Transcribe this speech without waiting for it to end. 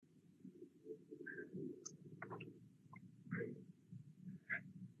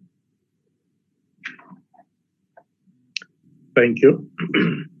Thank you.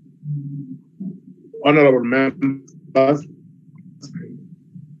 Honorable members,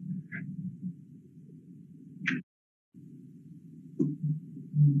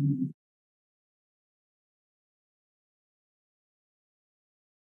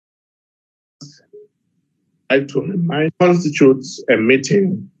 I to remind constitutes a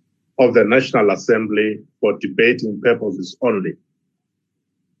meeting of the National Assembly for debating purposes only.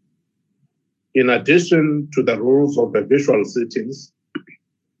 In addition to the rules of the visual sittings,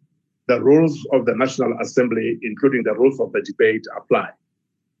 the rules of the National Assembly, including the rules of the debate, apply.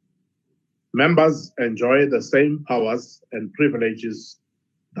 Members enjoy the same powers and privileges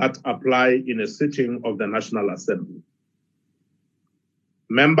that apply in a sitting of the National Assembly.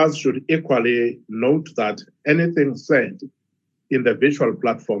 Members should equally note that anything said in the visual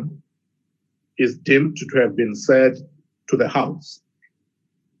platform is deemed to have been said to the House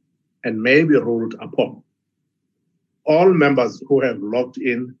and may be ruled upon. All members who have logged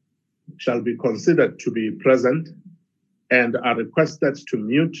in shall be considered to be present and are requested to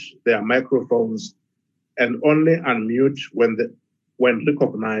mute their microphones and only unmute when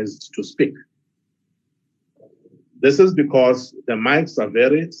recognized to speak. This is because the mics are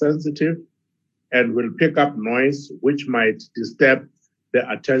very sensitive and will pick up noise which might disturb the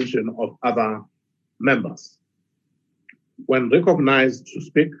attention of other members. When recognized to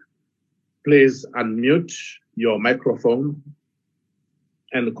speak, please unmute your microphone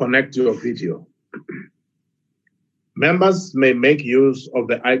and connect your video. Members may make use of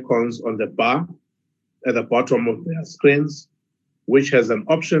the icons on the bar at the bottom of their screens, which has an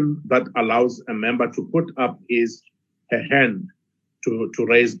option that allows a member to put up her hand to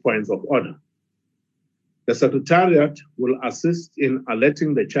raise points of order. The Secretariat will assist in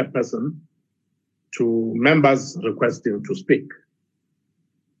alerting the chairperson to members requesting to speak.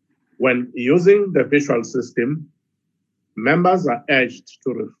 When using the visual system, members are urged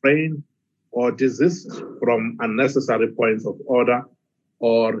to refrain or desist from unnecessary points of order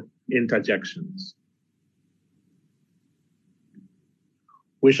or interjections.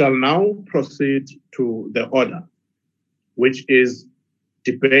 We shall now proceed to the order, which is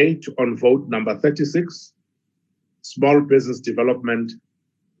debate on vote number 36, Small Business Development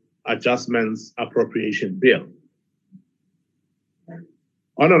Adjustments Appropriation Bill.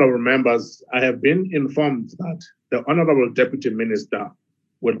 Honorable members, I have been informed that the Honorable Deputy Minister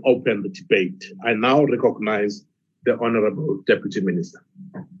will open the debate. I now recognize the Honorable Deputy Minister.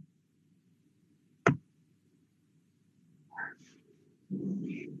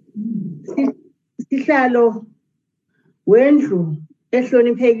 Sihlalo wendlu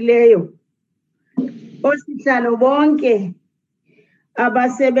ehloniphekileyo, osihlalo bonke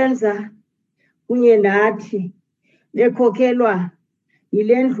abasebenza kunye nathi lekhokhelwa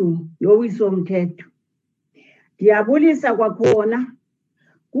yilendlu yowiso-mthetho. Ndiyabulisa kwakhona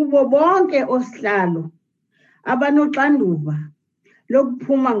kubo bonke osihlalo abanoxanduva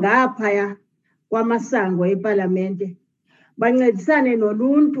lokuphuma ngaphaya kwamasango epalamente bancedisane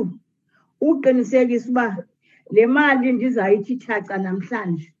noluntu uqinisekisa uba le mali ndizayithi thaca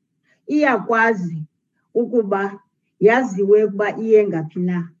namhlanje iyakwazi ukuba yaziwe ukuba iye ngaphi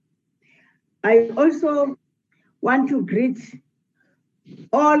na. I also want to greet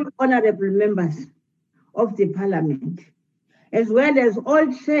all honorable members of the parliament, as well as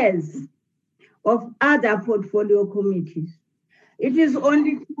all chairs of other portfolio committees. It is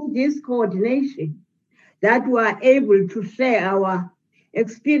only through this coordination that we are able to share our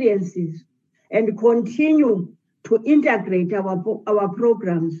experiences and continue to integrate our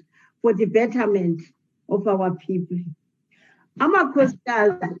programs for the betterment of our people.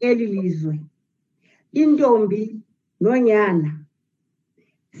 Amakhosikazi eli lizwe, intombi nonyana,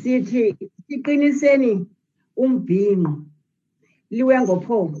 sithi siqiniseni umbhinqo liwe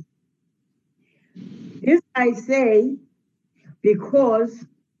ngophondo. This I say because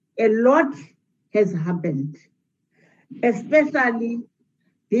a lot has happened, especially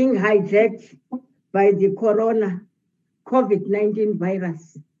being hijacked by the COVID-19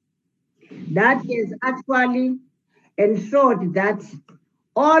 virus. That has actually ensured that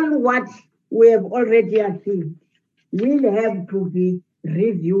all what we have already achieved will have to be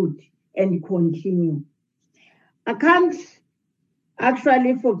reviewed and continue. I can't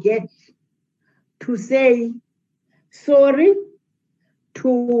actually forget to say sorry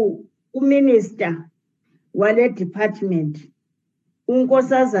to Minister wale department,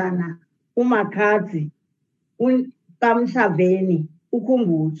 unkosazana uMakhazi uKamshaveni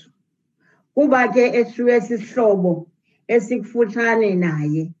ukhumbuzo, kuba ke eshiwe sihlobo esikufutshane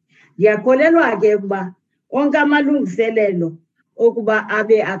naye. Ndiyakholelwa ke ukuba onke amalungiselelo okuba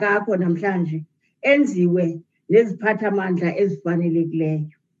abe akakho namhlanje enziwe neziphathamandla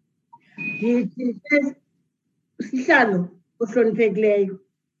ezifanelekileyo. Ndithi sihlalo ohloniphekileyo,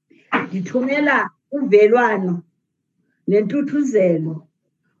 ndithumela uvelwano nentuthuzelo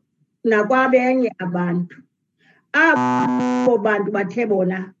nakwabanye abantu. Abo bantu bathe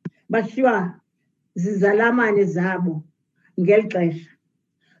bona bashiywa zizalamane zabo ngeli xesha,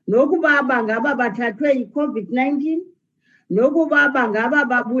 nokuba bangaba bathathwe yi-COVID-19, nokuba bangaba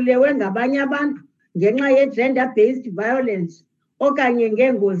babulewe ngabanye abantu ngenxa ye-gender-based violence okanye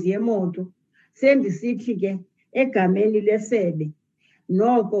ngengozi yemoto. Sendisithi ke egameni lesebe,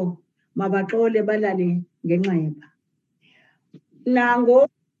 noko mabaxole balale ngenxeba. Nango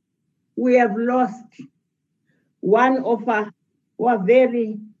we have lost one of our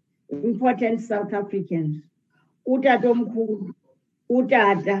very important South Africans, utatomkhulu,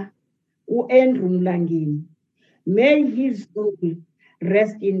 utata, u-Andrew Mlangeni. May his soul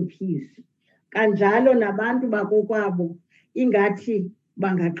rest in peace. Kanjalo nabantu bakokwabo ingathi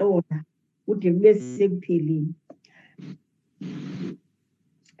bangaxola ude kube sekuphelile.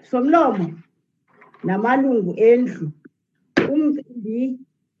 Somlomo namalungu endlu, umcimbi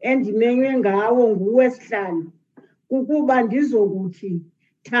endimenywe ngawo nguwesihlanu kukuba ndizokuthi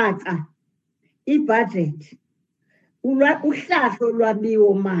thatha ibhajethi, uhlahlo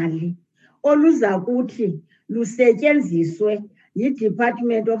lwabiwo-mali oluza kuthi lusetyenziswe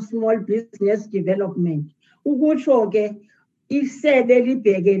yi-Department of Small Business Development, ukutsho ke isebe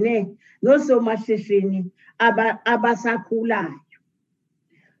libhekene noosomashishini abasakhulayo.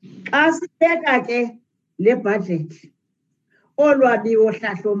 Xa sibeka ke le bhajethi,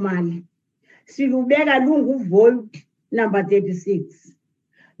 olwabiwo-hlahlo-mali silubeka lunguvote number 36.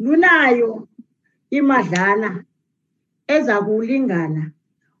 Lunayo imadlana eza kulingana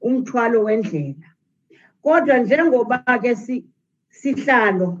umthwalo wendlela. Kodwa njengoba ke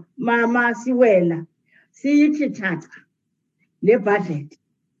sihlalo mama siwela siyithi thatha le bhajethi,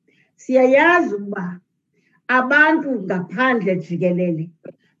 siyayazi ukuba abantu ngaphandle jikelele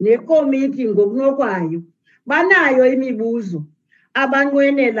nekomiti ngokunokwayo banayo imibuzo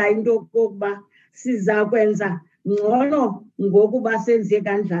abanqwenela into yokokuba siza kwenza ngcono ngokuba senze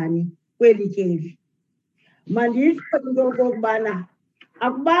kanjani kweli tyeli. Manditsho into yokokubana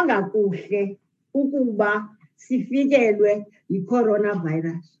akubanga kuhle ukuba sifikelwe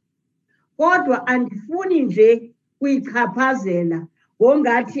yi-coronavirus, kodwa andifuni nje kuyichaphazela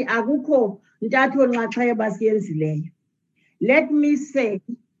ngongathi akukho ntatho nxaxheba siyenzileyo. Let me say,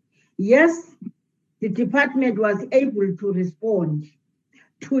 yes, the department was able to respond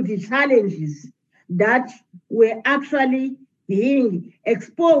to the challenges that were actually being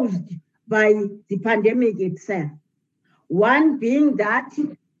exposed by the pandemic itself. One being that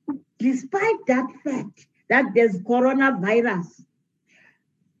despite that fact that there's coronavirus,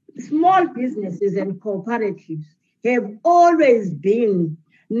 small businesses and cooperatives have always been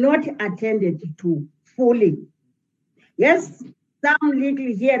not attended to fully. Yes, some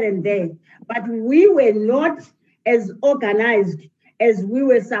little here and there, but we were not as organized as we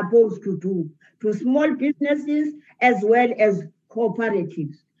were supposed to do to small businesses as well as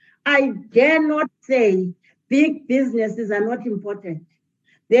cooperatives. I dare not say big businesses are not important.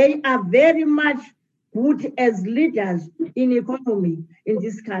 They are very much good as leaders in economy in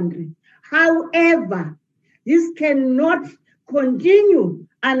this country. However, this cannot continue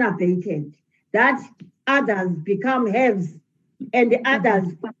unabated, that others become haves and others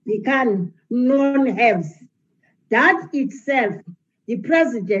become non-haves. That itself, the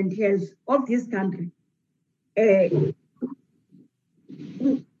president of this country,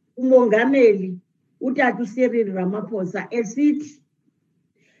 umongameli utata Cyril Ramaphosa, esithi,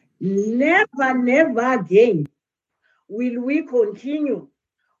 never again will we continue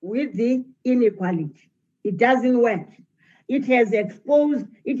with the inequality. It doesn't work. It has exposed,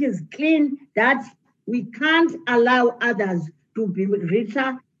 it is clean that we can't allow others to be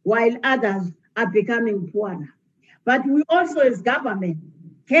richer while others are becoming poorer. But we also as government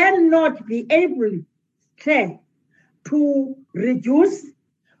cannot be able to reduce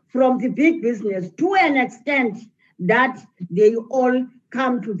from the big business to an extent that they all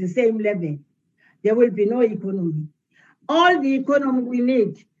come to the same level. There will be no economy. All the economy we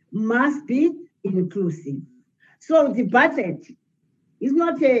need must be inclusive. So the budget is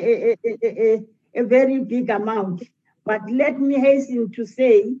not a very big amount, but let me hasten to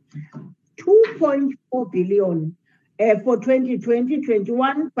say 2.4 billion for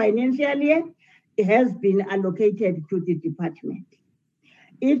 2020-21 financial year has been allocated to the department.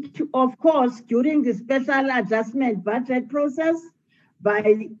 It, of course, during the special adjustment budget process,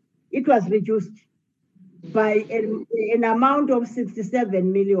 it was reduced by an amount of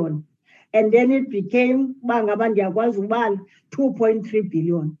 67 million. and then it became 2.3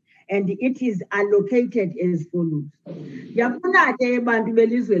 billion, and it is allocated as follows. Yafuna ke bantu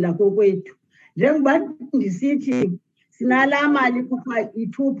belizwe lakokwethu njengoba ndisithi sinala mali kuthiwa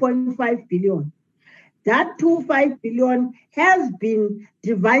i-2.5 billion. That 2.5 billion has been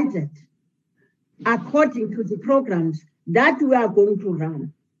divided according to the programs that we are going to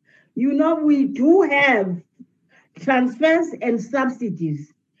run. You know, we do have transfers and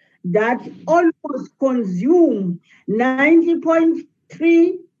subsidies that almost consume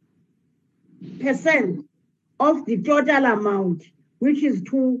 90.3% of the total amount, which is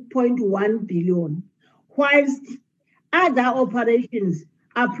 2.1 billion, whilst other operations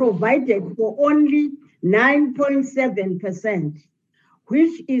are provided for only 9.7%,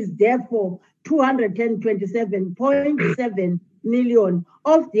 which is therefore 227.7 million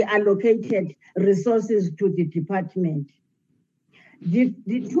of the allocated resources to the department. The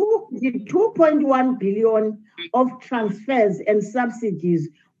 2.1 billion of transfers and subsidies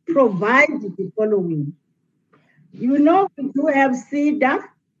provide the following. You know, we do have CEDA,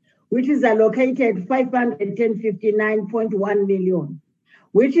 which is allocated 559.1 million,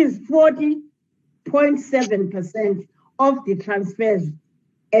 which is 40.7% of the transfers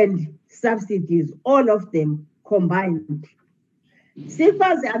and subsidies, all of them combined.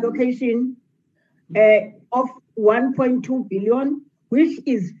 CIFA's allocation of 1.2 billion, which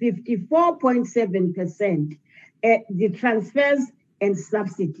is 54.7%, the transfers and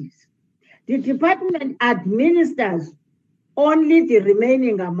subsidies. The department administers only the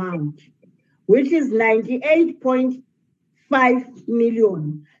remaining amount, which is 98.5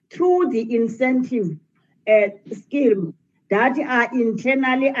 million, through the incentive scheme that are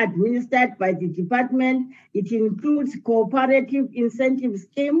internally administered by the department. It includes cooperative incentive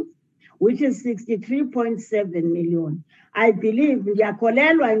scheme, which is 63.7 million. I believe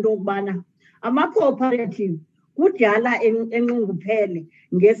ngiyakholelwa into yokubana ama-cooperative kudala enqunguphele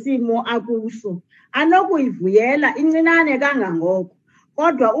ngesimo akuso anokuyivuyela incinane kangangoko,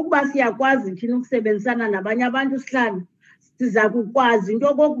 kodwa ukuba siyakwazi thina ukusebenzisana nabanye abantu sihlanu, siza kukwazi into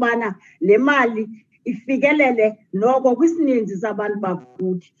yokokubana le mali ifikelele noko kwisininzi sabantu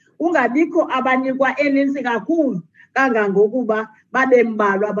bakuthi, kungabikho abanikwa enintsi kakhulu kangangokuba babe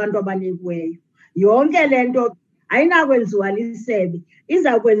mbalwa abantu abanikiweyo. Yonke le nto ayinakwenziwa lisebe,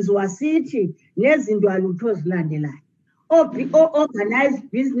 izakwenziwa sithi nezinto alutho zilandelayo. Organized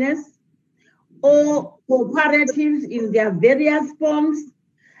business or cooperatives in their various forms,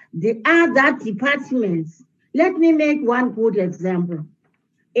 the other departments. Let me make one good example.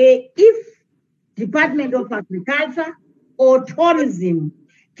 If Department of Agriculture or Tourism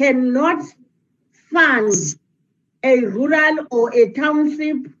cannot fund a rural or a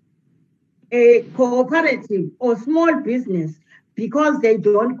township, a cooperative or small business because they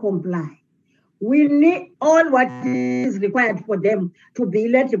don't comply, we need all what is required for them to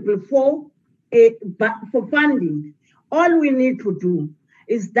be eligible for funding. All we need to do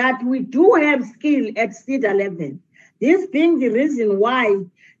is that we do have skill at CEDA level. This being the reason why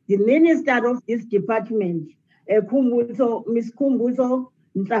the minister of this department, Ms. Kumbuzo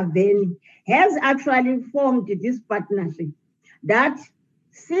Ntaveni, has actually formed this partnership that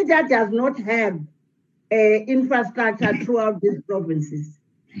CEDA does not have infrastructure throughout these provinces,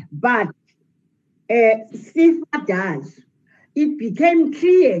 but CIFA does. It became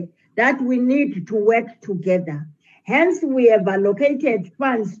clear that we need to work together. Hence, we have allocated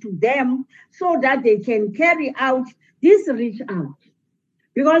funds to them so that they can carry out this reach out.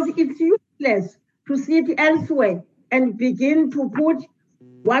 Because it's useless to sit elsewhere and begin to put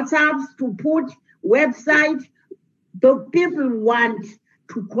WhatsApps, to put websites. The people want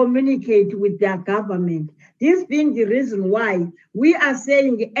to communicate with their government. This being the reason why we are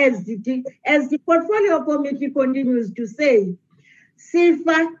saying, as the portfolio committee continues to say,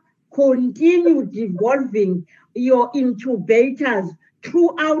 CIFA continue devolving your incubators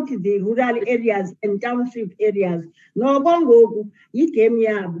throughout the rural areas and township areas. Noko ngoku igame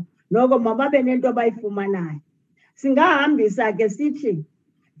yabo, noko mababe nento abayifumanayo. Singahambisa ke sithi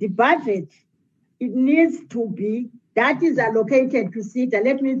the budget, it needs to be, that is allocated to CEDA.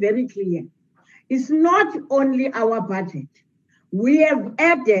 Let me be very clear. It's not only our budget. We have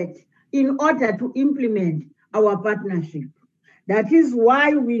added in order to implement our partnership. That is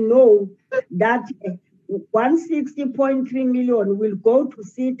why we know that 160.3 million will go to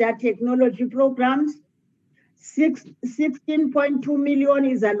CEDA technology programs. 16.2 million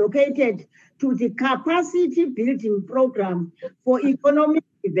is allocated to the capacity building program for economic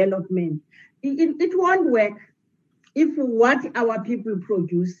development. It won't work if what our people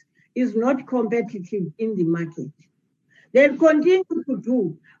produce is not competitive in the market. They'll continue to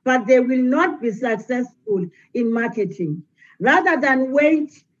do, but they will not be successful in marketing. Rather than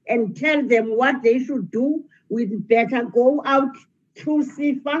wait and tell them what they should do, we'd better go out through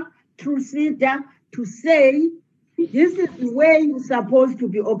SIFA, through SIDA, to say, this is the way you're supposed to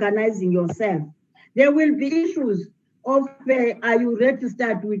be organizing yourself. There will be issues of, are you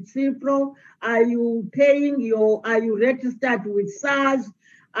registered with CIPRO? Are you registered with SARS?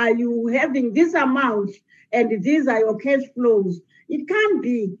 Are you having this amount and these are your cash flows? It can't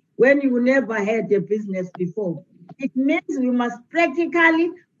be when you never had a business before. It means we must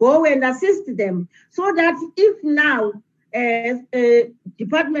practically go and assist them so that if now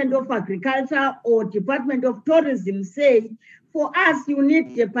Department of Agriculture or Department of Tourism say, for us, you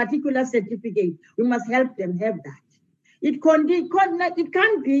need a particular certificate, we must help them have that. It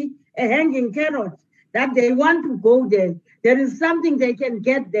can't be a hanging carrot that they want to go there. There is something they can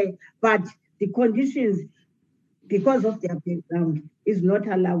get there, but the conditions, because of their background, is not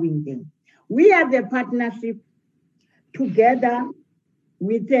allowing them. We have a partnership together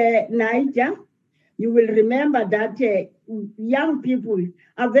with Niger. You will remember that young people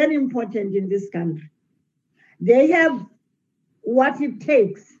are very important in this country. They have what it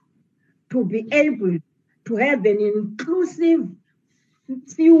takes to be able to have an inclusive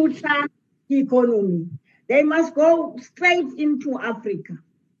future economy. They must go straight into Africa.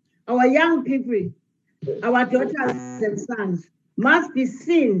 Our young people, our daughters and sons, must be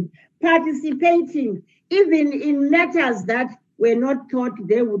seen participating even in matters that were not thought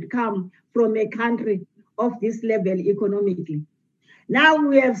they would come from a country of this level economically. Now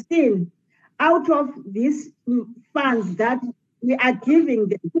we have seen out of these funds that we are giving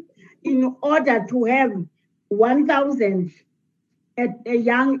them in order to have 1,000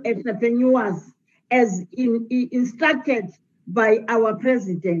 young entrepreneurs as instructed by our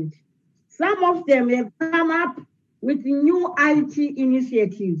president. Some of them have come up with new IT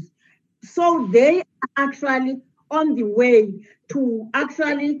initiatives. So they are actually on the way to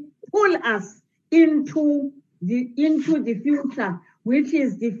actually pull us into the future, which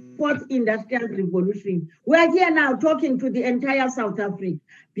is the fourth industrial revolution. We are here now talking to the entire South Africa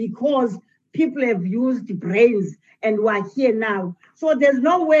because people have used brains and we are here now. So there's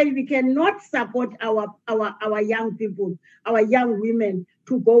no way we cannot support our young people, our young women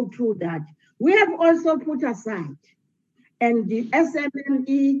to go through that. We have also put aside and the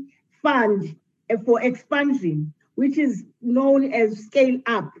SMME fund for expansion, which is known as Scale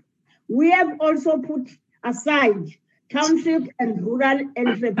Up. We have also put aside Township and Rural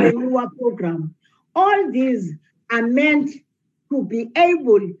Entrepreneur Program. All these are meant to be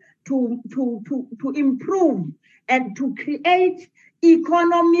able to improve and to create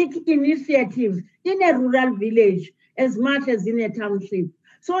economic initiatives in a rural village as much as in a township,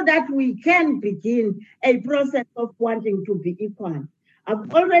 so that we can begin a process of wanting to be equal.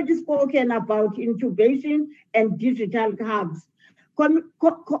 I've already spoken about incubation and digital hubs.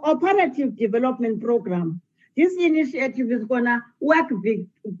 Cooperative development program. This initiative is gonna work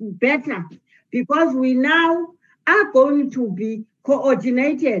better because we now are going to be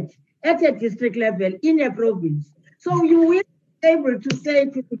coordinated at a district level in a province. So you will be able to say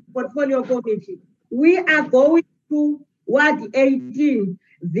to the portfolio committee, we are going to Ward 18,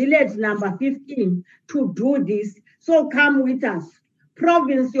 village number 15 to do this. So come with us.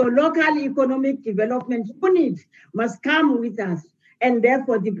 Province, your local economic development unit must come with us. And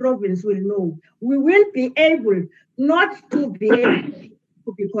therefore the province will know. We will be able not to be able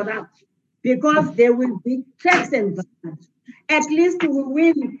to be corrupt because there will be checks and balances. At least you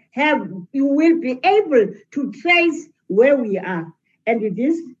will be able to trace where we are. And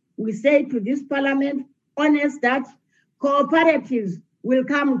this, we say to this parliament, honest that cooperatives will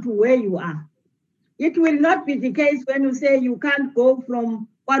come to where you are. It will not be the case when you say you can't go from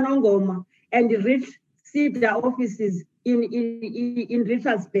Wanongoma and reach CIDA offices in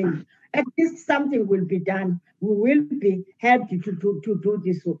Richards Bay. At least something will be done. We will be happy to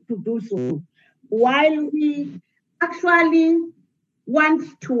do so. While we actually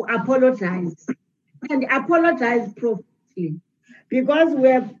want to apologize, and apologize profusely, because we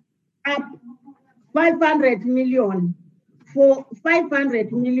have up 500 million for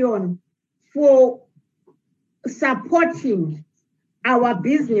supporting our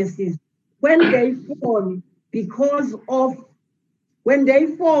businesses when they fall because of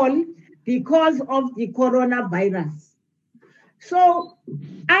the coronavirus. So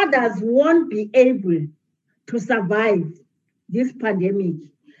others won't be able to survive this pandemic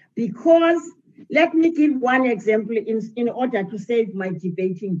because, let me give one example in order to save my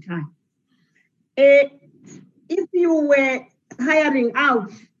debating time. If you were hiring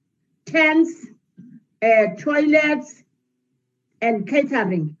out tents, toilets, and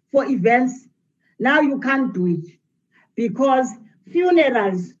catering for events. Now you can't do it because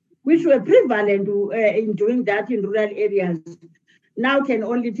funerals, which were prevalent in doing that in rural areas, now can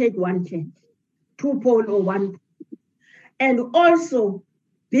only take one tent, 2 pole or 1. And also,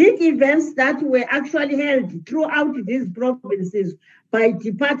 big events that were actually held throughout these provinces by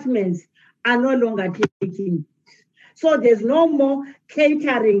departments are no longer taking. So there's no more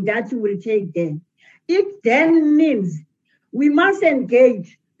catering that will take there. It then means we must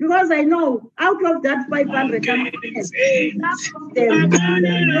engage, because I know out of that 500, some of them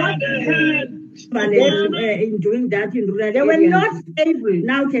in doing that in rural areas, they were not able,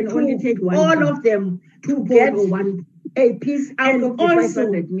 now can only take one, all of them to get one a piece out of the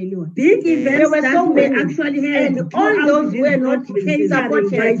 500 million. Big events there were so many actually held, and all those were not supported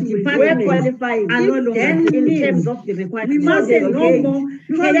by were qualifying are no longer in terms of the requirements. We must say no more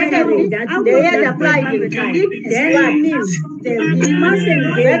catering that they had applied in time. Then means we must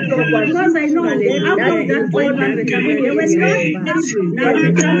engage because I know out of that 500 they were not able now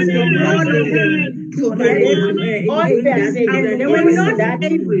to transform all of them to all their savings. They were not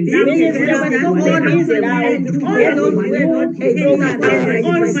able. Minister was so easy now to get those who were not able to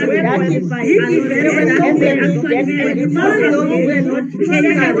qualify.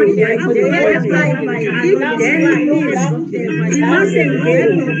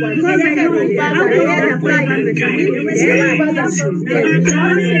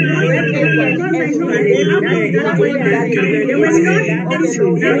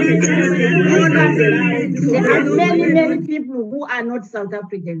 There are many people who are not South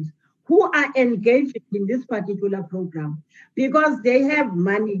Africans who are engaged in this particular program because they have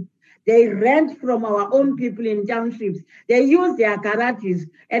money. They rent from our own people in townships. They use their garages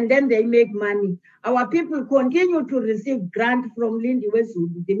and then they make money. Our people continue to receive grant from Lindy Wesu,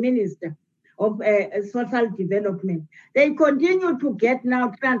 the Minister of Social Development. They continue to get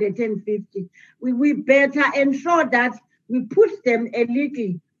now 350. We better ensure that we push them a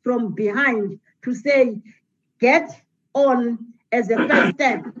little from behind to say, get on as a first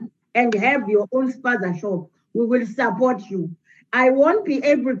step and have your own spaza shop. We will support you. I won't be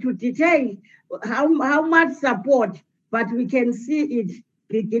able to detail how much support, but we can see it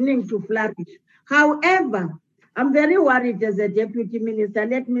beginning to flourish. However, I'm very worried as a deputy minister,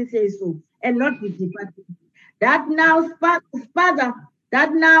 let me say so, and not with department. That now spaza,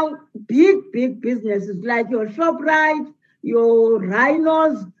 that now big businesses like your ShopRite, your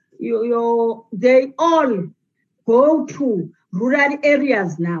Rhinos, they all go to rural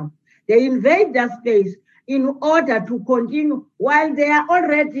areas now. They invade that space in order to continue while they are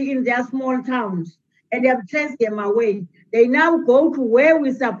already in their small towns and they have chased them away. They now go to where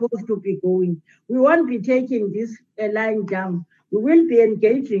we're supposed to be going. We won't be taking this lying down. We will be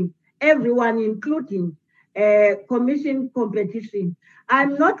engaging everyone, including commission competition.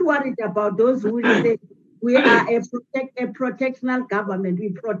 I'm not worried about those who will say we are a protectional government. We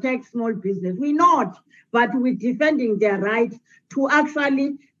protect small business. We're not, but we're defending their right to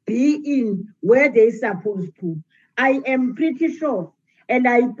actually be in where they're supposed to. I am pretty sure, and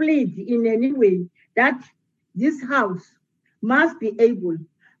I plead in any way, that this House must be able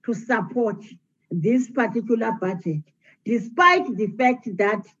to support this particular budget, despite the fact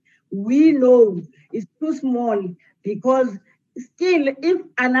that we know it's too small, because still, if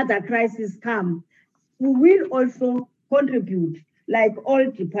another crisis comes, we will also contribute like all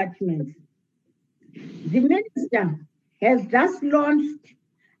departments. The minister has just launched,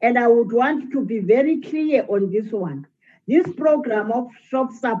 and I would want to be very clear on this one. This program of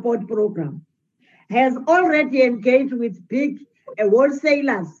shop support program has already engaged with big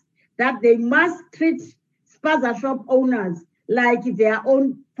wholesalers that they must treat spaza shop owners like their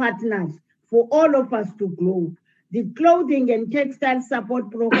own partners for all of us to grow. The clothing and textile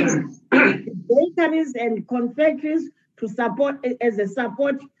support programs, the bakeries and confectionaries to support as a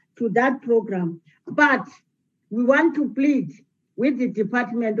support to that program. But we want to plead with the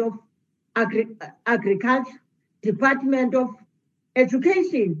Department of Agriculture, Department of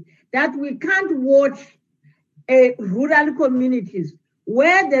Education, that we can't watch rural communities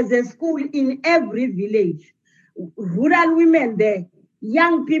where there's a school in every village. Rural women there,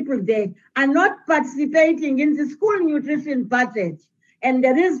 young people there are not participating in the school nutrition budget, and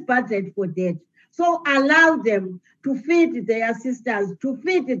there is budget for that. So allow them to feed their sisters, to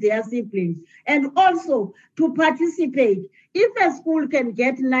feed their siblings, and also to participate. If a school can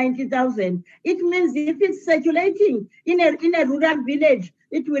get 90,000, it means if it's circulating in a rural village,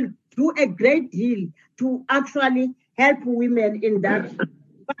 it will do a great deal to actually help women in that.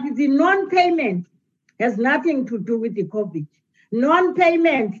 But the non-payment has nothing to do with the COVID.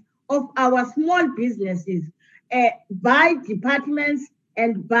 Non-payment of our small businesses by departments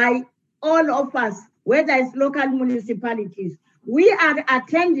and by all of us, whether it's local municipalities. We are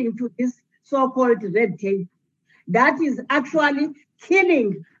attending to this so-called red tape that is actually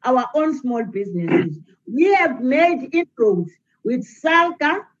killing our own small businesses. We have made inroads with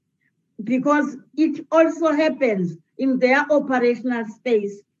SALCA because it also happens in their operational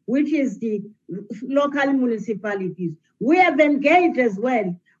space, which is the local municipalities. We have engaged as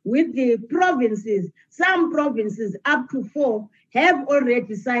well with the provinces. Some provinces, up to 4, have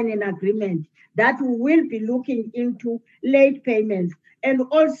already signed an agreement that we will be looking into late payments. And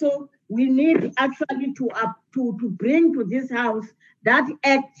also, we need actually to bring to this house that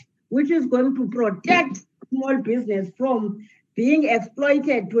act which is going to protect small business from being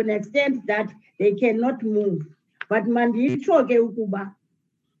exploited to an extent that they cannot move. But mandisho ke ukuba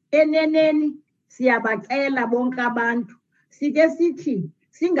eneneni siyabacela bonke abantu sike sithi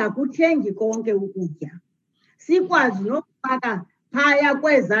singakuthengi konke ukutya, sikwazi nokufaka phaya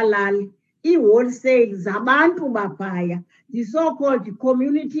kwezalali i-wholesale zabantu baphaya, the so-called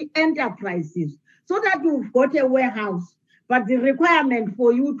community enterprises, so that you've got a warehouse. But the requirement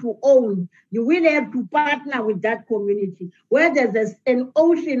for you to own, you will have to partner with that community where there's an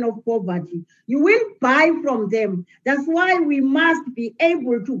ocean of poverty. You will buy from them. That's why we must be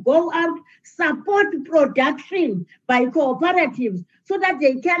able to go out, support production by cooperatives so that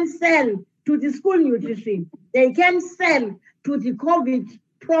they can sell to the school nutrition. They can sell to the COVID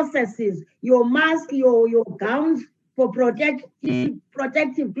processes, your mask, your gowns for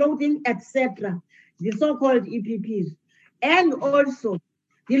protective clothing, etc. The so-called EPPs. And also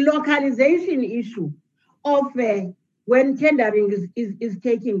the localization issue of when tendering is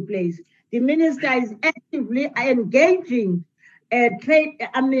taking place. The minister is actively engaging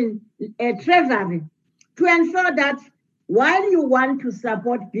Treasury to ensure that while you want to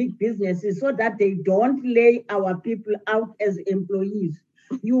support big businesses so that they don't lay our people out as employees,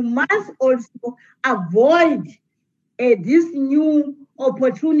 you must also avoid this new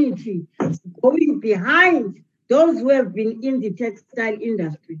opportunity going behind those who have been in the textile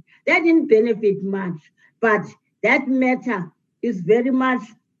industry. That didn't benefit much, but that matter is very much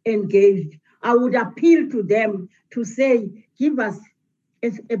engaged. I would appeal to them to say, give us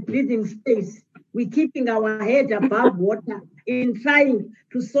a breathing space. We're keeping our head above water in trying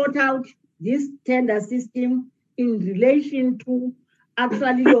to sort out this tender system in relation to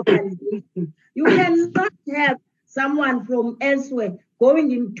actually localization. You cannot have someone from elsewhere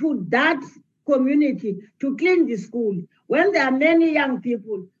going into that community to clean the school when there are many young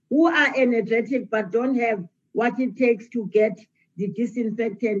people who are energetic but don't have what it takes to get the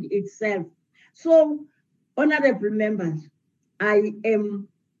disinfectant itself. So, honorable members, I am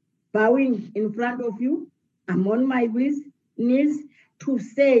bowing in front of you. I'm on my knees to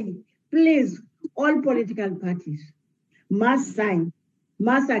say, please, all political parties must sign,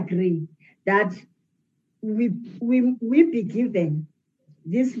 must agree that we be given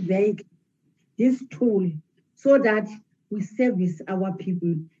this vehicle, this tool, so that we service our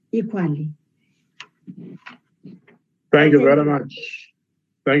people equally. Thank you very much.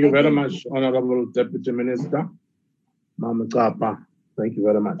 Thank you very much, Honorable Deputy Minister. Mama Kapa, thank you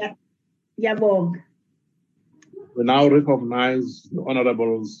very much. Yabong. We now recognize the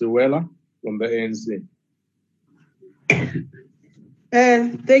Honorable Siwela from the ANC.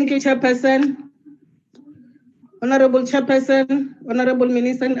 Thank you, Chairperson. Honorable Chairperson, Honorable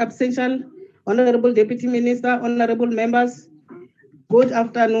Minister in absentia, Honorable Deputy Minister, Honorable members, good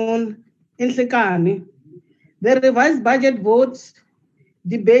afternoon. The revised budget vote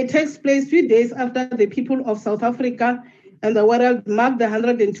debate takes place 3 days after the people of South Africa and the world marked the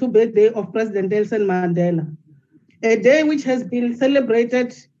 102nd birthday of President Nelson Mandela, a day which has been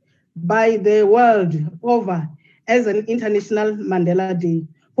celebrated by the world over as an International Mandela Day.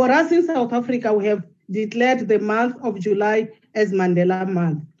 For us in South Africa, we have declared the month of July as Mandela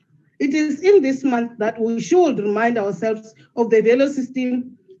Month. It is in this month that we should remind ourselves of the value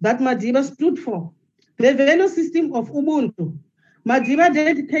system that Madiba stood for, the value system of Ubuntu. Madiba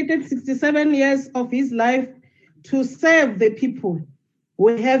dedicated 67 years of his life to serve the people.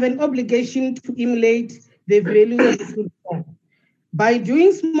 We have an obligation to emulate the values he stood for by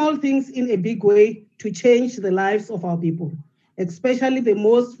doing small things in a big way to change the lives of our people, especially the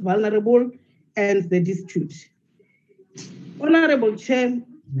most vulnerable and the destitute. Honorable Chair,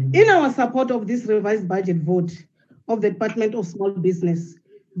 in our support of this revised budget vote of the Department of Small Business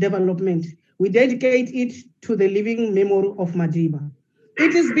Development, we dedicate it to the living memory of Madiba.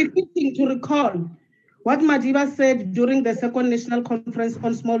 It is befitting to recall what Madiba said during the Second National Conference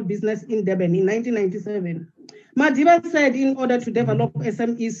on Small Business in Durban in 1997. Madiba said in order to develop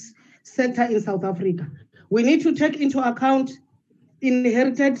SMEs sector in South Africa, We need to take into account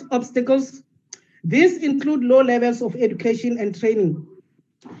inherited obstacles. These include low levels of education and training,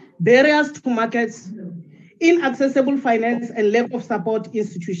 barriers to markets, inaccessible finance, and lack of support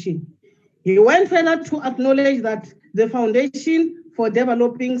institution. He went further to acknowledge that the foundation for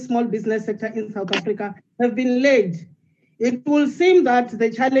developing small business sector in South Africa have been laid. It will seem that the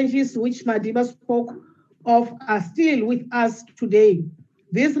challenges which Madiba spoke of are still with us today.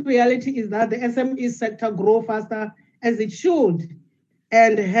 This reality is that the SME sector grow faster as it should,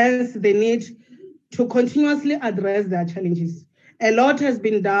 and hence the need to continuously address their challenges. A lot has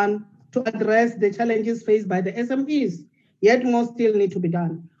been done to address the challenges faced by the SMEs, yet more still need to be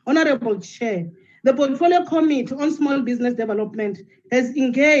done. Honorable Chair, the Portfolio Committee on Small Business Development has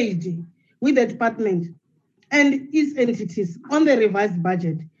engaged with the department and its entities on the revised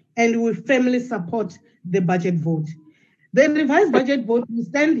budget, and we firmly support the budget vote. The revised budget vote we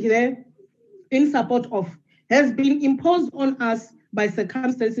stand here in support of has been imposed on us by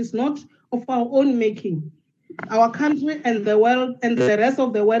circumstances not of our own making. Our country and the world and the rest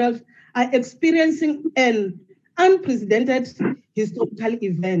of the world are experiencing an unprecedented historical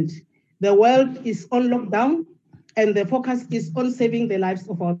event. The world is on lockdown and the focus is on saving the lives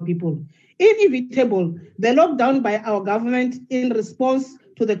of our people. Inevitable, the lockdown by our government in response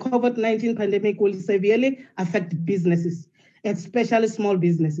to the COVID-19 pandemic will severely affect businesses, especially small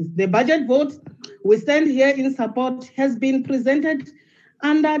businesses. The budget vote we stand here in support has been presented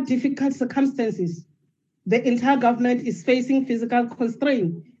under difficult circumstances. The entire government is facing physical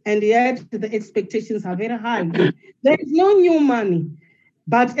constraint, and yet the expectations are very high. There is no new money,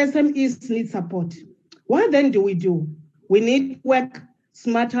 but SMEs need support. What then do? We need to work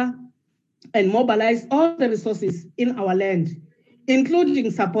smarter and mobilize all the resources in our land, including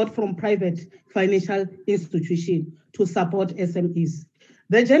support from private financial institutions to support SMEs.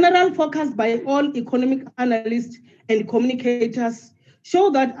 The general focus by all economic analysts and communicators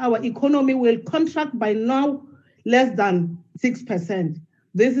show that our economy will contract by now less than 6%.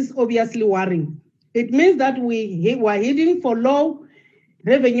 This is obviously worrying. It means that we are heading for low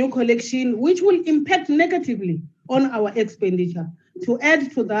revenue collection, which will impact negatively on our expenditure. To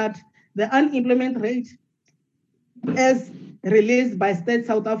add to that, the unemployment rate, as released by State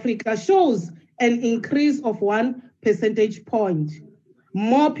South Africa, shows an increase of 1 percentage point.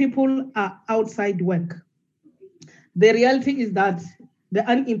 More people are outside work. The reality is that the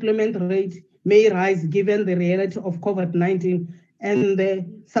unemployment rate may rise given the reality of COVID-19 and the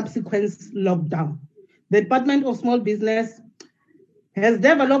subsequent lockdown. The Department of Small Business has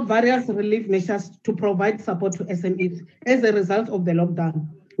developed various relief measures to provide support to SMEs as a result of the lockdown.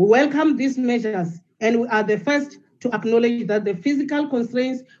 We welcome these measures, and we are the first to acknowledge that the physical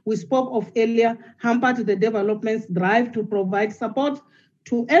constraints we spoke of earlier hampered the development's drive to provide support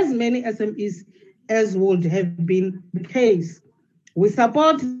to as many SMEs as would have been the case. We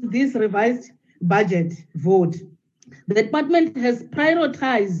support this revised budget vote. The department has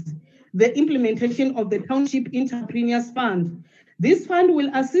prioritized the implementation of the Township Entrepreneurs Fund. This fund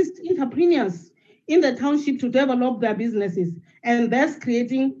will assist entrepreneurs in the township to develop their businesses and thus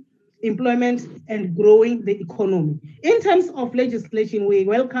creating employment and growing the economy. In terms of legislation, we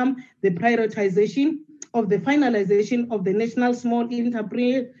welcome the prioritization of the finalization of the National Small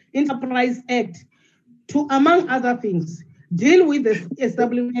Enterprise Act to, among other things, deal with the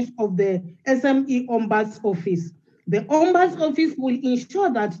establishment of the SME Ombuds Office. The Ombuds Office will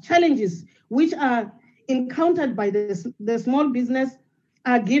ensure that challenges which are encountered by the small business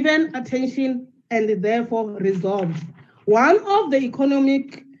are given attention and therefore resolved. One of the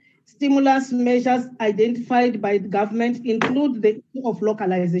economic stimulus measures identified by the government include the issue of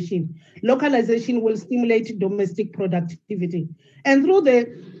localization. Localization will stimulate domestic productivity, and through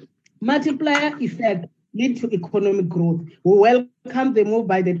the multiplier effect, lead to economic growth. We welcome the move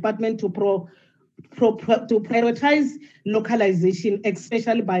by the department to prioritize localization,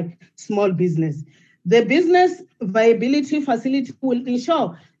 especially by small business. The business viability facility will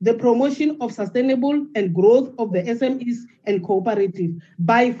ensure the promotion of sustainable and growth of the SMEs and cooperatives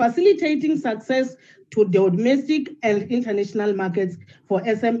by facilitating success to the domestic and international markets for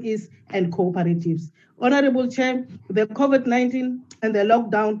SMEs and cooperatives. Honorable Chair, the COVID-19 and the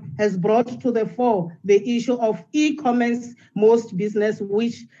lockdown has brought to the fore the issue of e-commerce. Most businesses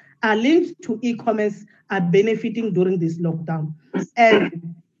which are linked to e-commerce are benefiting during this lockdown.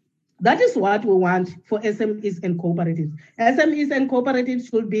 And that is what we want for SMEs and cooperatives. SMEs and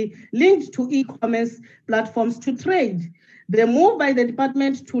cooperatives should be linked to e-commerce platforms to trade. The move by the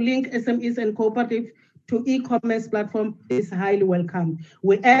department to link SMEs and cooperatives to e-commerce platform is highly welcome.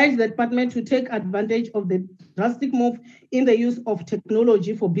 We urge the department to take advantage of the drastic move in the use of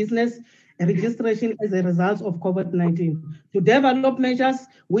technology for business registration as a result of COVID-19, to develop measures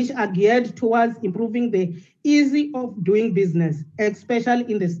which are geared towards improving the ease of doing business,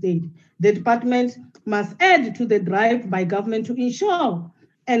 especially in the state. The department must add to the drive by government to ensure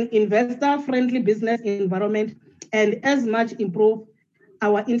an investor-friendly business environment and as much improve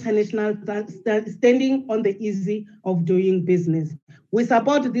our international standing on the ease of doing business. We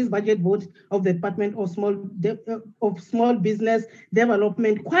support this budget vote of the Department of Small Business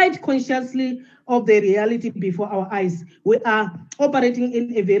Development quite consciously of the reality before our eyes. We are operating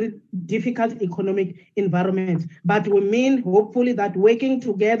in a very difficult economic environment, but we mean hopefully that working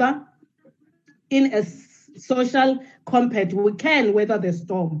together in a social compact, we can weather the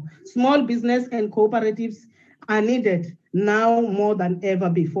storm. Small business and cooperatives are needed now more than ever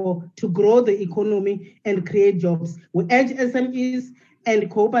before to grow the economy and create jobs. We urge SMEs and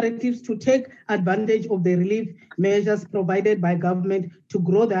cooperatives to take advantage of the relief measures provided by government to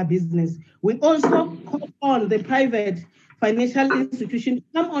grow their business. We also call on the private financial institution to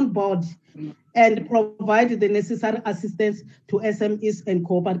come on board and provide the necessary assistance to SMEs and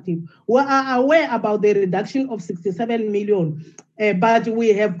cooperatives. We are aware about the reduction of 67 million, but we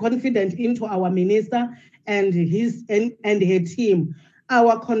have confidence into our minister and her team.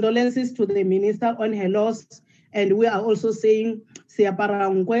 Our condolences to the minister on her loss, and we are also saying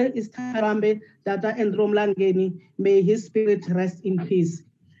Siaparangwe Istarambe Data and Romlangeni, may his spirit rest in peace.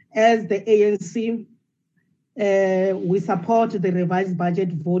 As the ANC, we support the revised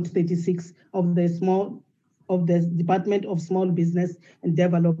budget vote 36 of the Department of Small Business and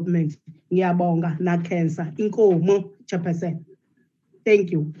Development. Ngiyabonga na cancer. Inkomo chairperson.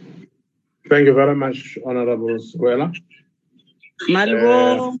 Thank you. Thank you very much, Honorable Skwela.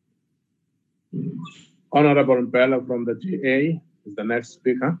 Honorable Mpela from the GA is the next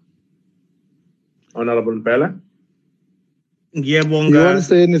speaker. Honorable Mpela. You want to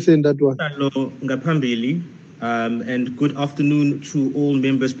say anything that one? And good afternoon to all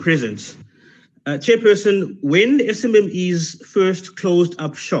members present. Chairperson, when SMMEs first closed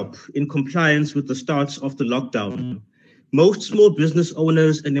up shop in compliance with the start of the lockdown, most small business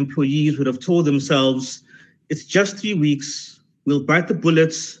owners and employees would have told themselves, it's just 3 weeks, we'll bite the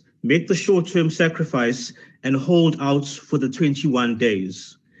bullets, make the short-term sacrifice, and hold out for the 21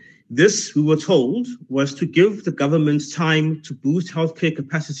 days. This, we were told, was to give the government time to boost healthcare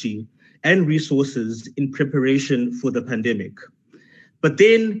capacity and resources in preparation for the pandemic. But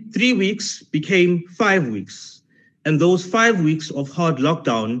then 3 weeks became 5 weeks, and those 5 weeks of hard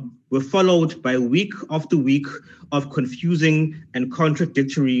lockdown were followed by week after week of confusing and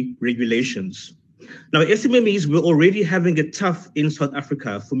contradictory regulations. Now, SMMEs were already having it tough in South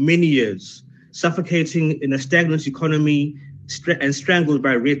Africa for many years, suffocating in a stagnant economy and strangled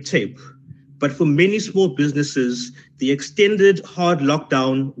by red tape. But for many small businesses, the extended hard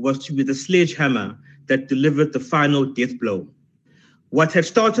lockdown was to be the sledgehammer that delivered the final death blow. What had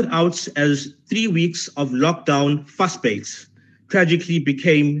started out as 3 weeks of lockdown fussbaits tragically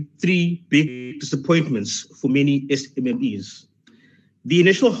became 3 big disappointments for many SMMEs. The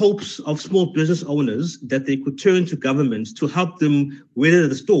initial hopes of small business owners that they could turn to government to help them weather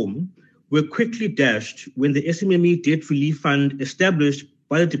the storm were quickly dashed when the SMME Debt Relief Fund established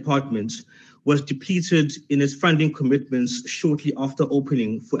by the department was depleted in its funding commitments shortly after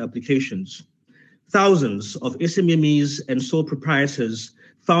opening for applications. Thousands of SMMEs and sole proprietors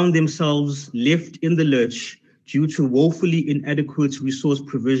found themselves left in the lurch due to woefully inadequate resource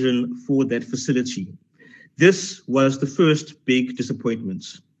provision for that facility. This was the first big disappointment.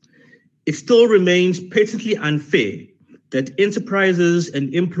 It still remains patently unfair that enterprises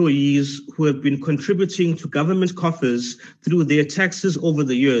and employees who have been contributing to government coffers through their taxes over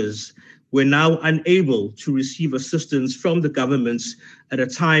the years were now unable to receive assistance from the government at a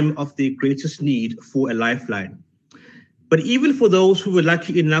time of their greatest need for a lifeline. But even for those who were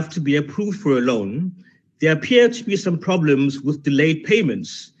lucky enough to be approved for a loan, there appear to be some problems with delayed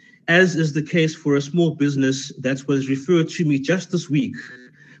payments, as is the case for a small business that was referred to me just this week,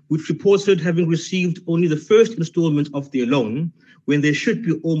 which reported having received only the first installment of their loan when they should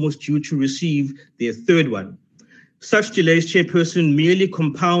be almost due to receive their third one. Such delays, Chairperson, merely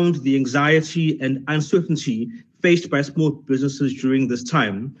compound the anxiety and uncertainty faced by small businesses during this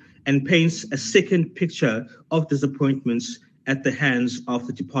time and paints a second picture of disappointments at the hands of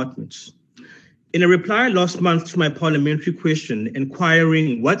the department. In a reply last month to my parliamentary question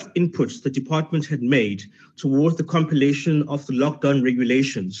inquiring what inputs the department had made towards the compilation of the lockdown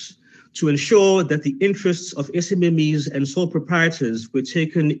regulations to ensure that the interests of SMMEs and sole proprietors were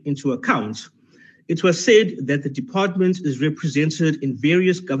taken into account, it was said that the department is represented in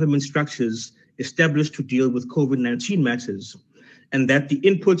various government structures established to deal with COVID-19 matters, and that the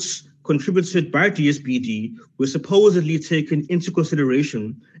inputs contributed by DSBD were supposedly taken into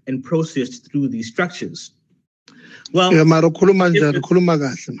consideration and processed through these structures. Well, were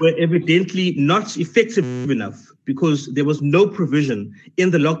evidently not effective enough because there was no provision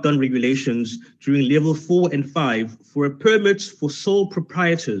in the lockdown regulations during level 4 and 5 for a permit for sole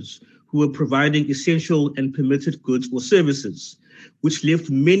proprietors who were providing essential and permitted goods or services, which left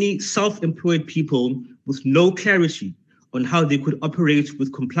many self-employed people with no clarity on how they could operate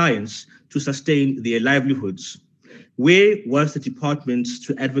with compliance to sustain their livelihoods. Where was the department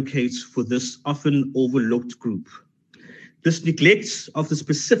to advocate for this often overlooked group? This neglect of the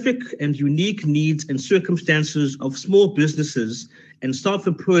specific and unique needs and circumstances of small businesses and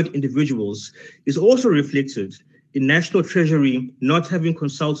self-employed individuals is also reflected in National Treasury not having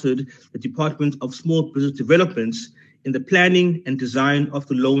consulted the Department of Small Business Development in the planning and design of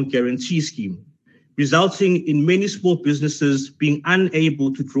the loan guarantee scheme, resulting in many small businesses being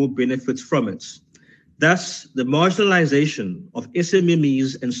unable to draw benefits from it. Thus, the marginalization of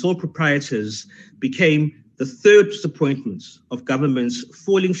SMMEs and sole proprietors became the third disappointment of governments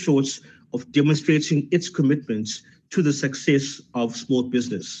falling short of demonstrating its commitment to the success of small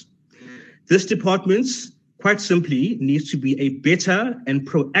business. This department, quite simply, needs to be a better and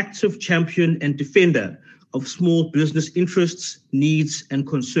proactive champion and defender of small business interests, needs, and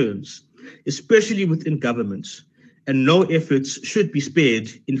concerns, especially within government, and no efforts should be spared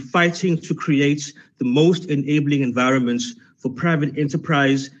in fighting to create the most enabling environments for private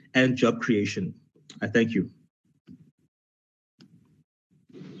enterprise and job creation. I thank you.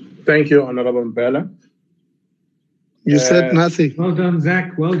 Thank you, Honorable Mbele. You said nothing. Well done,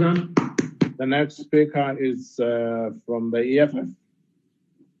 Zach. Well done. The next speaker is from the EFF,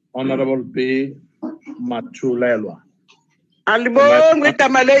 Honorable B. Matulelwa.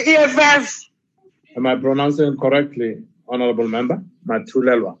 Am I pronouncing correctly, Honorable Member?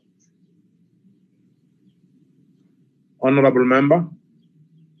 Matulelwa. Honorable Member?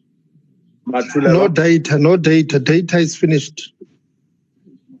 Matulelwa. No data, no data. Data is finished.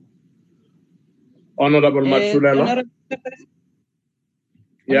 Honorable Matulelwa.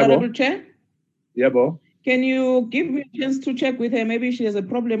 Honorable Chair? Yebo. Can you give me a chance to check with her? Maybe she has a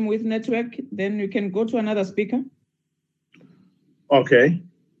problem with network. Then you can go to another speaker. Okay.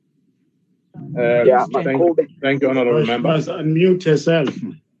 Thank you, Honorable Member. Must unmute yourself.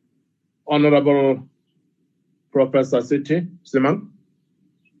 Honorable Professor Siti Simang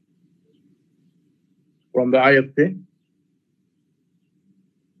from the IFP.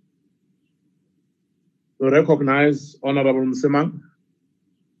 To recognize Honorable Simang.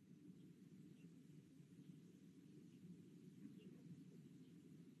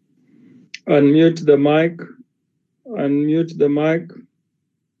 Unmute the mic. Unmute the mic.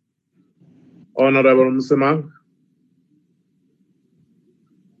 Honorable Msimang.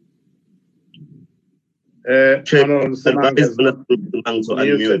 Honorable Msimang is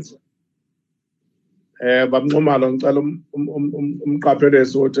muted.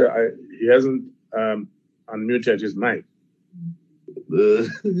 He hasn't unmuted his mic.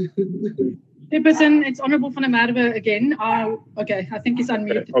 Chairperson, it's Honorable van der Merwe again. Okay, I think he's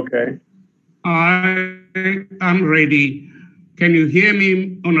unmuted. Okay. I am ready. Can you hear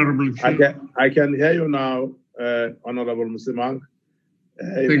me, Honorable Chair? I can hear you now, Honorable Msimang.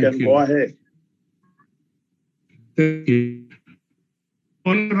 You Thank can you. go ahead. Thank you.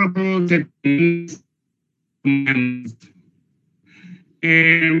 Honorable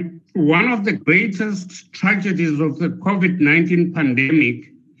one of the greatest tragedies of the COVID-19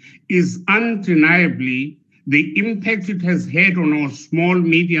 pandemic is undeniably the impact it has had on our small,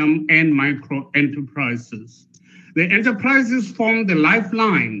 medium, and micro enterprises. The enterprises form the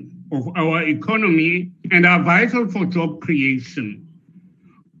lifeline of our economy and are vital for job creation.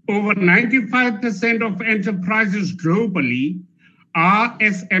 Over 95% of enterprises globally are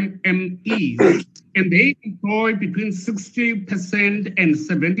SMMEs, and they employ between 60% and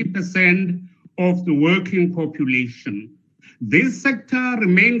 70% of the working population. This sector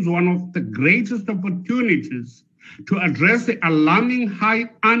remains one of the greatest opportunities to address the alarming high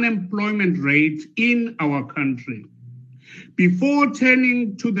unemployment rate in our country. Before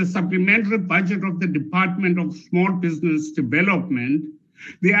turning to the supplementary budget of the Department of Small Business Development,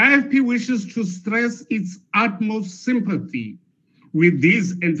 the IFP wishes to stress its utmost sympathy with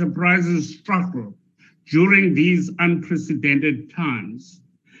these enterprises' struggle during these unprecedented times.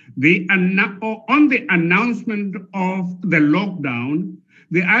 On the announcement of the lockdown,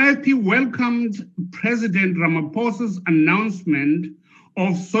 the IFP welcomed President Ramaphosa's announcement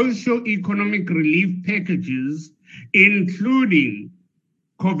of socio-economic relief packages, including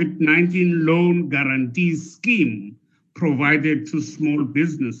COVID-19 loan guarantee scheme, provided to small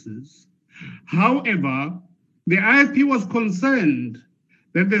businesses. However, the IFP was concerned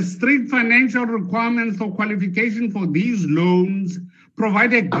that the strict financial requirements for qualification for these loans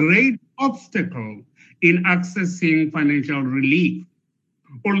provide a great obstacle in accessing financial relief.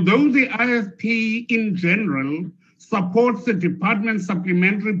 Although the IFP in general supports the department's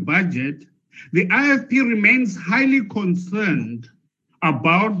supplementary budget, the IFP remains highly concerned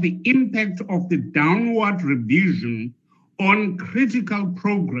about the impact of the downward revision on critical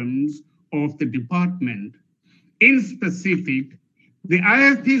programs of the department. In specific, the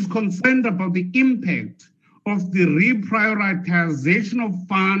IFP is concerned about the impact of the reprioritization of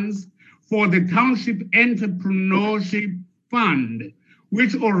funds for the Township Entrepreneurship Fund,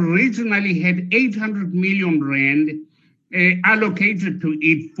 which originally had 800 million rand allocated to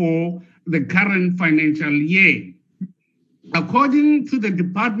it for the current financial year. According to the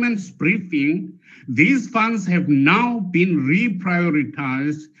department's briefing, these funds have now been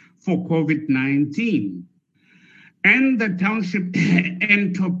reprioritized for COVID-19. And the Township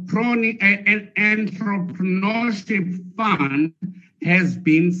Entrepreneurship Fund has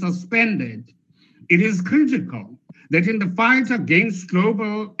been suspended. It is critical that in the fight against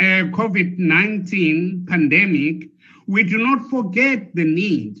global COVID-19 pandemic, we do not forget the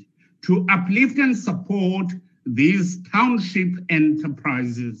need to uplift and support these township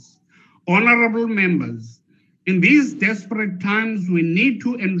enterprises. Honorable members, in these desperate times, we need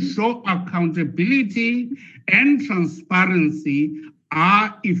to ensure accountability and transparency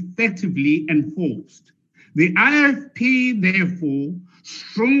are effectively enforced. The IFP, therefore,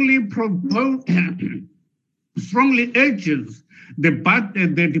 strongly urges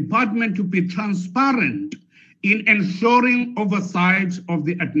the department to be transparent in ensuring oversight of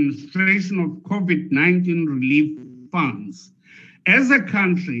the administration of COVID-19 relief funds. As a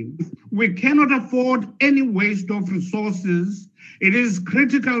country, we cannot afford any waste of resources. It is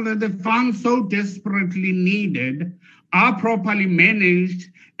critical that the funds so desperately needed are properly managed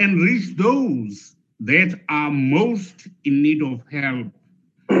and reach those that are most in need of help.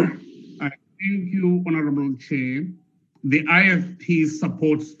 I thank you, Honorable Chair. The IFP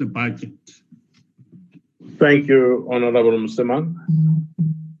supports the budget. Thank you, Honorable Msiman.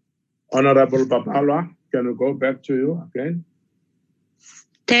 Honorable Papalwa, can we go back to you again?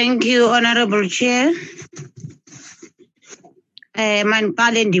 Thank you, Honorable Chair.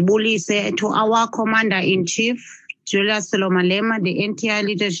 Manqale ndibulise to our Commander-in-Chief, Julius Solomalema, the entire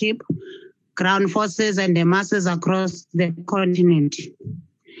leadership, ground forces, and the masses across the continent.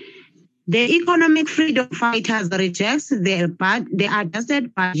 The Economic Freedom Fighters rejects the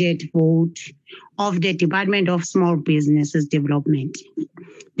adjusted budget vote of the Department of Small Businesses Development,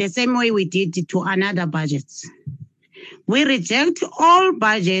 the same way we did to another budgets. We reject all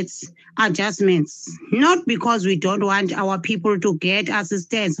budget adjustments, not because we don't want our people to get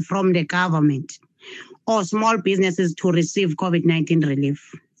assistance from the government or small businesses to receive COVID-19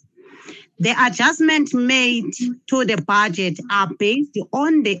 relief. The adjustments made to the budget are based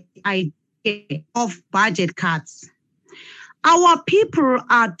on the idea of budget cuts. Our people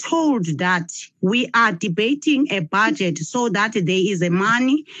are told that we are debating a budget so that there is a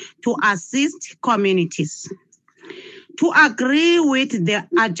money to assist communities. To agree with the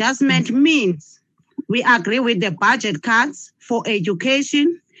adjustment means we agree with the budget cuts for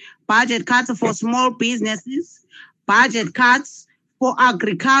education, budget cuts for small businesses, budget cuts for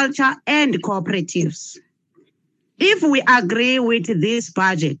agriculture and cooperatives. If we agree with this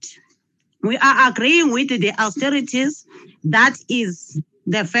budget, we are agreeing with the austerities. That is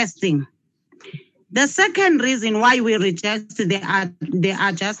the first thing. The second reason why we reject the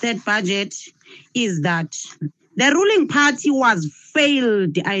adjusted budget is that the ruling party was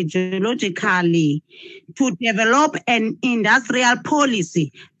failed ideologically to develop an industrial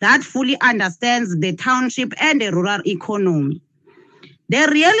policy that fully understands the township and the rural economy. The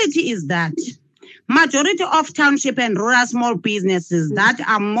reality is that majority of township and rural small businesses that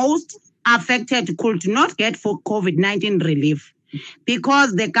are most affected could not get for COVID-19 relief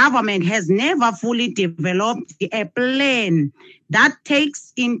because the government has never fully developed a plan that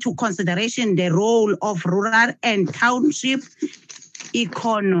takes into consideration the role of rural and township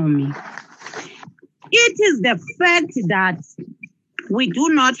economy. It is the fact that we do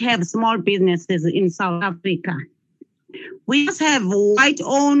not have small businesses in South Africa. We just have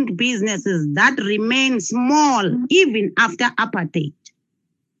white-owned businesses that remain small even after apartheid.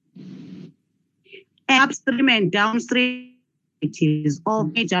 Upstream and downstream activities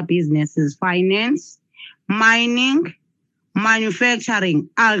of major businesses: finance, mining, manufacturing,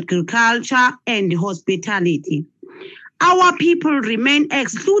 agriculture, and hospitality. Our people remain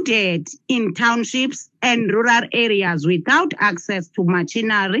excluded in townships and rural areas without access to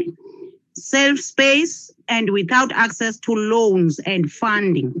machinery, safe space, and without access to loans and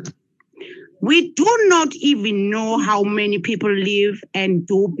funding. We do not even know how many people live and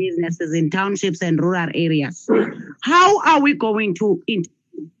do businesses in townships and rural areas. How are we going to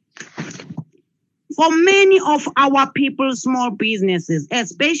For many of our people, small businesses,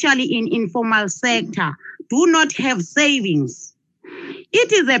 especially in informal sector, do not have savings.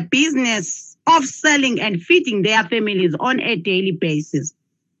 It is a business of selling and feeding their families on a daily basis.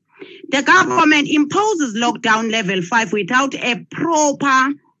 The government imposes lockdown level 5 without a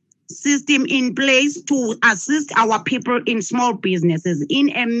proper system in place to assist our people in small businesses in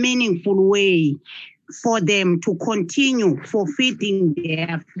a meaningful way for them to continue for feeding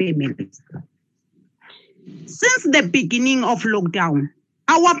their families. Since the beginning of lockdown,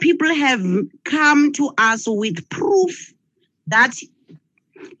 our people have come to us with proof that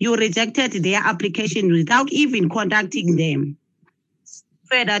you rejected their application without even contacting them.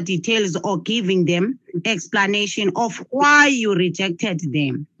 Further details or giving them explanation of why you rejected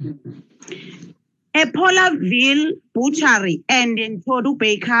them. A Polarville butchery and Ntodu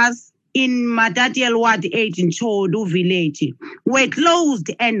bakers in Madadiel Ward 8 in Ntodu village were closed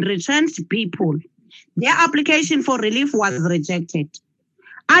and retrenched people. Their application for relief was rejected.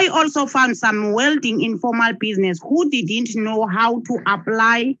 I also found some welding informal business who didn't know how to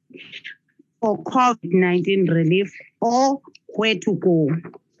apply for COVID-19 relief or where to go.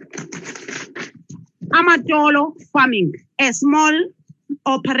 Amatolo Farming, a small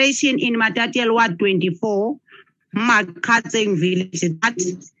operation in Madadiel Ward 24, Makatseng village that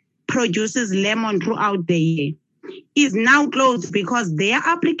produces lemon throughout the year, is now closed because their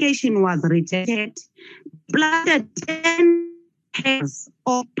application was rejected. Planted 10 hectares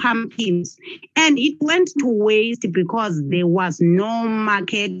of pumpkins and it went to waste because there was no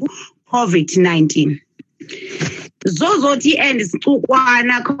market COVID-19. Zozoti and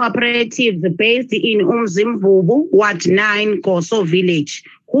Stukwana cooperatives based in Umzimvubu, Ward 9, Koso village,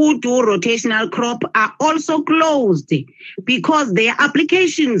 who do rotational crop are also closed because their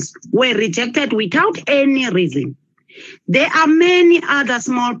applications were rejected without any reason. There are many other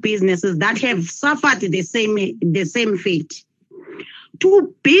small businesses that have suffered the same fate.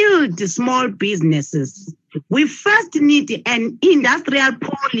 To build small businesses, we first need an industrial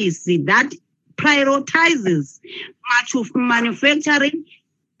policy that prioritizes manufacturing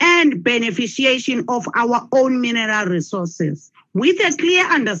and beneficiation of our own mineral resources with a clear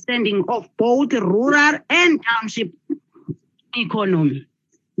understanding of both rural and township economy.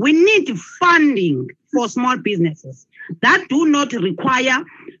 We need funding for small businesses that do not require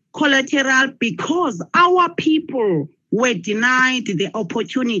collateral because our people were denied the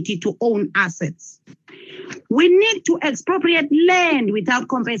opportunity to own assets. We need to expropriate land without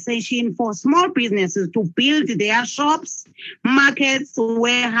compensation for small businesses to build their shops, markets,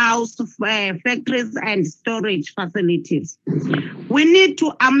 warehouse, factories, and storage facilities. We need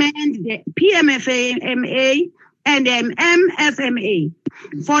to amend the PMFMA and MFMA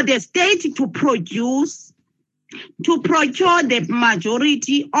for the state to procure the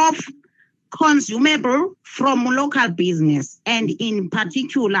majority of consumable from local business, and in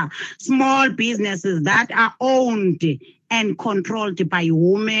particular, small businesses that are owned and controlled by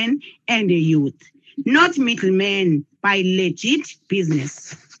women and youth, not middlemen, by legit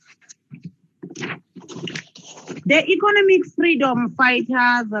business. The economic freedom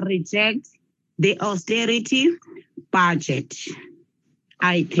fighters reject the austerity budget.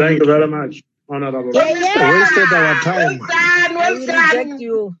 Thank you very much, Honorable. Wasted our time.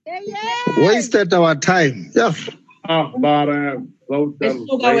 Wasted our time. Yeah.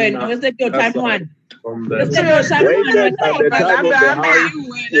 Wasted your time, one. Wasted your time at the time of the house.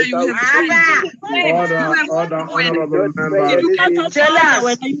 Order, honorable member. You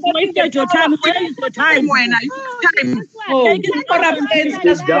wasted your time. Change your time.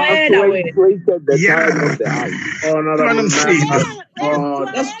 Wasted the time of the house. Honorable member.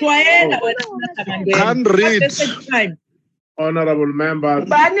 Can't read. Honorable members.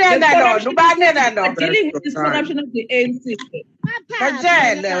 Dealing with this corruption of the ANC.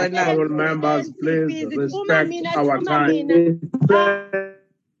 Honorable members, please respect our time.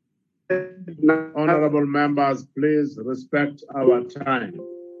 Honorable members, please respect our time.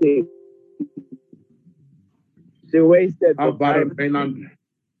 They wasted the time.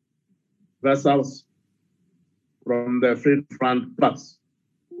 Vessels from the Free Front Plus.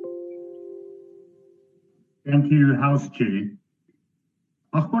 Thank you, House Chair.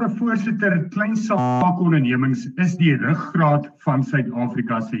 Agbare voorsitter, klein saakondernemings is die ruggraat van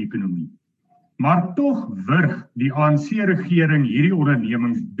Suid-Afrika se ekonomie. Maar tog wurg die ANC-regering hierdie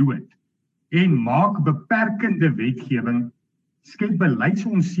ondernemings dood en maak beperkende wetgewing, skep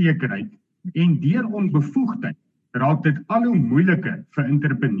beleidsonsekerheid en deur onbevoegdheid raak dit al hoe moeiliker vir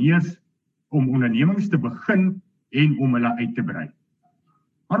entrepreneurs om ondernemings te begin en om hulle uit te brei.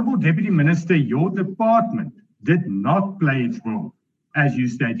 Honorable Deputy Minister, your department did not play its role, as you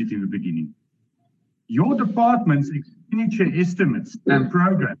stated in the beginning. Your department's expenditure estimates and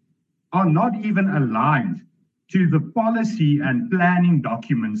programs are not even aligned to the policy and planning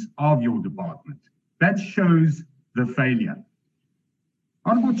documents of your department. That shows the failure.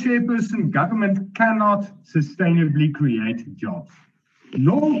 Honorable Chairperson, government cannot sustainably create jobs,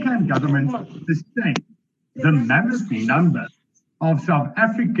 nor can government sustain the mammoth number of South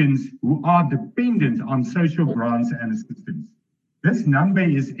Africans who are dependent on social grants and assistance. This number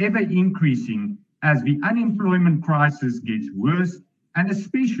is ever increasing as the unemployment crisis gets worse, and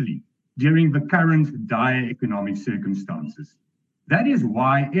especially during the current dire economic circumstances. That is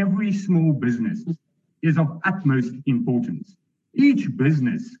why every small business is of utmost importance. Each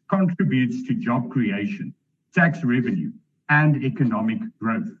business contributes to job creation, tax revenue, and economic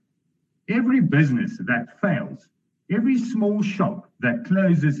growth. Every business that fails, every small shop that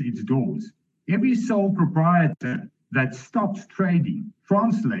closes its doors, every sole proprietor that stops trading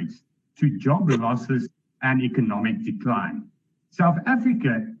translates to job losses and economic decline. South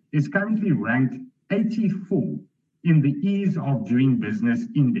Africa is currently ranked 84 in the Ease of Doing Business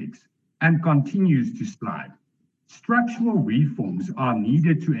Index and continues to slide. Structural reforms are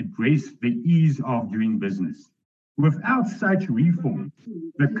needed to address the ease of doing business. Without such reforms,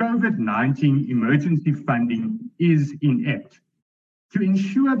 the COVID-19 emergency funding is inept. To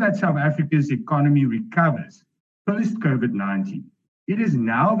ensure that South Africa's economy recovers post-COVID-19, it is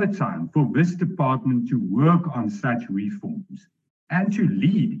now the time for this department to work on such reforms and to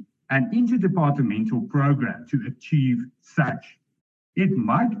lead an interdepartmental program to achieve such. It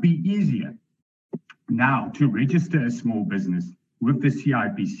might be easier now to register a small business with the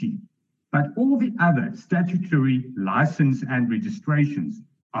CIPC, but all the other statutory license and registrations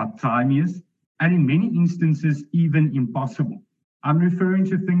are tedious and in many instances even impossible. I'm referring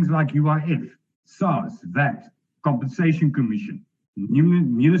to things like UIF, SARS, VAT, Compensation Commission,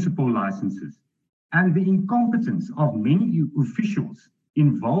 municipal licenses, and the incompetence of many officials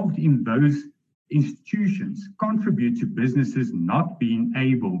involved in those institutions contribute to businesses not being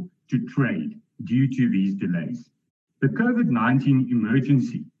able to trade due to these delays. The COVID-19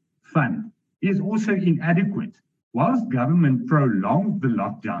 emergency fund is also inadequate. Whilst government prolonged the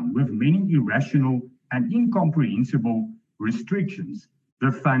lockdown with many irrational and incomprehensible restrictions,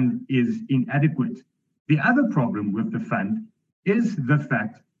 the fund is inadequate. The other problem with the fund is the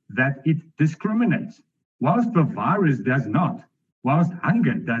fact that it discriminates. Whilst the virus does not, whilst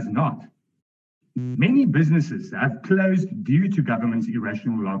hunger does not. Many businesses have closed due to government's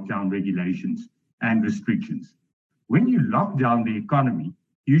irrational lockdown regulations and restrictions. When you lock down the economy,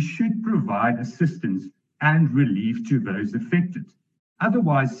 you should provide assistance and relief to those affected.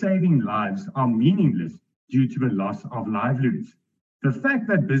 Otherwise, saving lives are meaningless due to the loss of livelihoods. The fact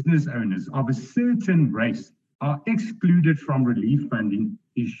that business owners of a certain race are excluded from relief funding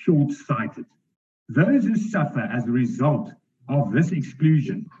is short-sighted. Those who suffer as a result of this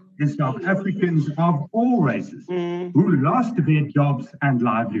exclusion is South Africans of all races who lost their jobs and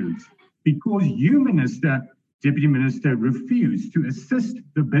livelihoods because you, Deputy Minister, refused to assist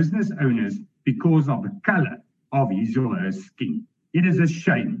the business owners because of the color of his or her skin. It is a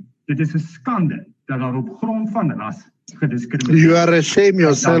shame. Dit is 'n skande dat daar op grond van ras gediskrimineer. You are ashamed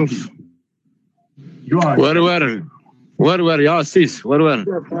yourself. You are. Where, ja, sis, where.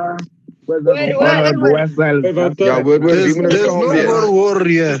 There's no more war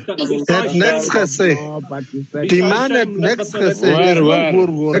hier. Het niks gesê. Die man het niks gesê.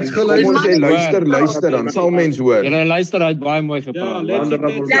 Ek gaan luister, dan sal mens hoor. Ja, luister, hy het baie mooi gepraat.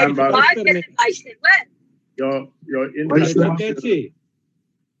 Your internet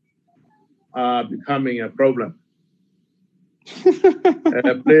are becoming a problem.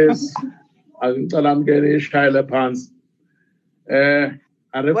 Please, I'm getting shy pants. Where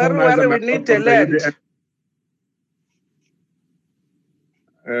we need to land.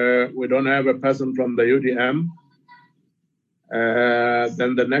 We don't have a person from the UDM.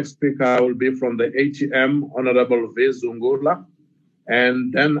 Then the next speaker will be from the ATM, Honorable V. Zungula.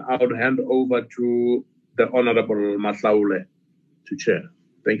 And then I would hand over to the Honorable Mahlaule to chair.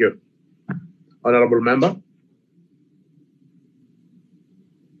 Thank you. Honorable member.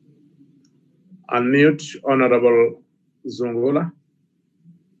 Unmute Honorable Zungula.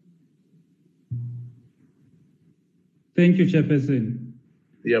 Thank you, Chairperson.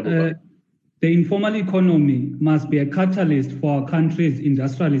 Yeah, The informal economy must be a catalyst for our country's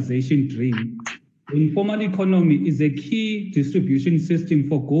industrialization dream. The informal economy is a key distribution system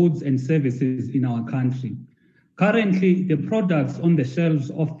for goods and services in our country. Currently, the products on the shelves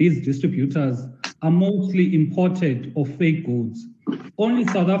of these distributors are mostly imported or fake goods. Only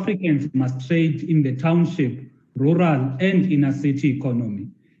South Africans must trade in the township, rural, and inner city economy.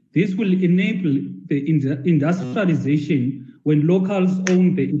 This will enable the industrialization when locals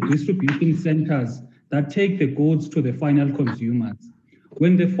own the distribution centers that take the goods to the final consumers.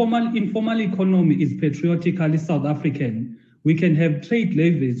 When the informal economy is patriotically South African, we can have trade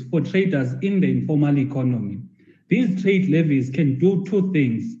levies for traders in the informal economy. These trade levies can do two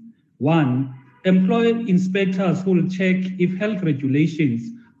things. One, employ inspectors who will check if health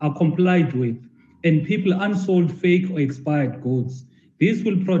regulations are complied with and people unsold fake or expired goods. This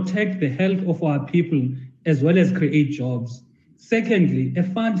will protect the health of our people as well as create jobs. Secondly, a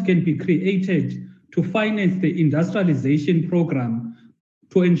fund can be created to finance the industrialization program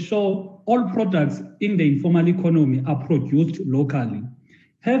to ensure all products in the informal economy are produced locally.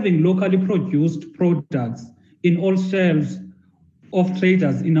 Having locally produced products in all shelves of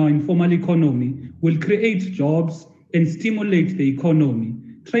traders in our informal economy will create jobs and stimulate the economy.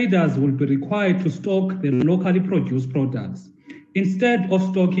 Traders will be required to stock the locally produced products. Instead of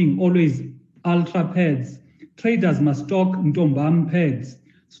stocking always ultra pads, traders must stock Ntombam pads,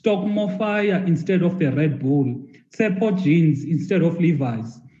 stock more fire instead of the Red Bull, Tsepo jeans instead of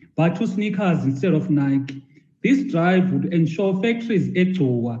Levi's, Batu sneakers instead of Nike. This drive would ensure factories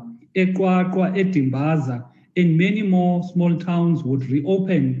eTowa, eQuaqua, eDimbaza, and many more small towns would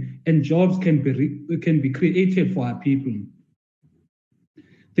reopen and jobs can be created for our people.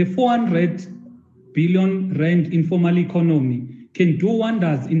 The 400 billion rand informal economy can do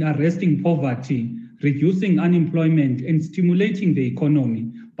wonders in arresting poverty, reducing unemployment, and stimulating the economy,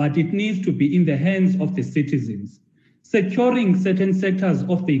 but it needs to be in the hands of the citizens. Securing certain sectors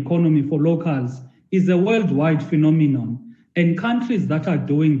of the economy for locals is a worldwide phenomenon, and countries that are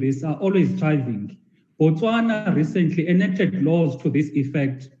doing this are always thriving. Botswana recently enacted laws to this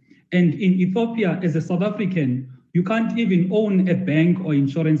effect, and in Ethiopia, as a South African, you can't even own a bank or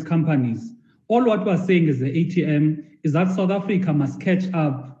insurance companies. All what we're saying as the ATM is that South Africa must catch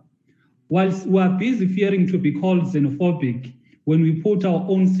up. Whilst we are busy fearing to be called xenophobic when we put our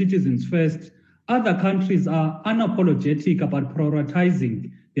own citizens first, other countries are unapologetic about prioritizing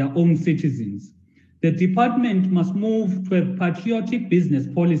their own citizens. The department must move to a patriotic business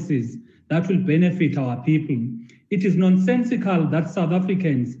policies that will benefit our people. It is nonsensical that South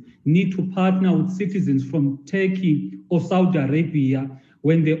Africans need to partner with citizens from Turkey or Saudi Arabia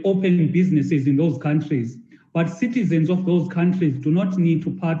when they open businesses in those countries. But citizens of those countries do not need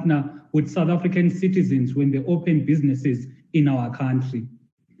to partner with South African citizens when they open businesses in our country.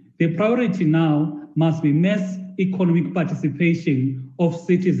 The priority now must be mass economic participation of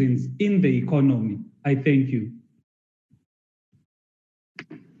citizens in the economy. I thank you.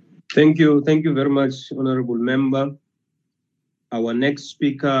 Thank you very much, Honorable Member. Our next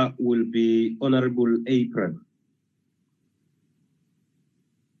speaker will be Honorable Apron.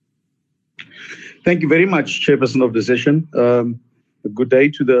 Thank you very much, Chairperson of the session. A good day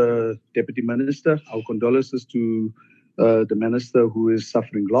to the Deputy Minister. Our condolences to the Minister who is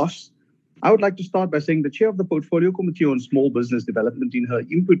suffering loss. I would like to start by saying the Chair of the Portfolio Committee on Small Business Development in her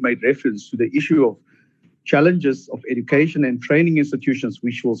input made reference to the issue of challenges of education and training institutions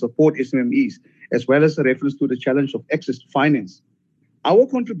which will support SMMEs, as well as a reference to the challenge of access to finance. Our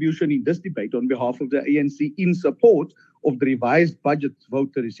contribution in this debate on behalf of the ANC in support of the revised budget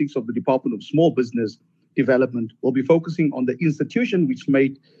vote 36 of the Department of Small Business Development will be focusing on the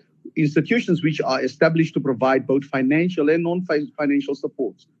institutions which are established to provide both financial and non-financial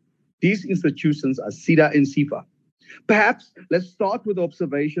support. These institutions are SIDA and SIFA. Perhaps let's start with the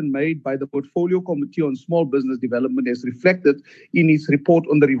observation made by the Portfolio Committee on Small Business Development as reflected in its report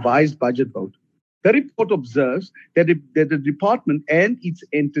on the revised budget vote. The report observes that the department and its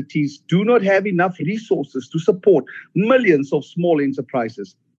entities do not have enough resources to support millions of small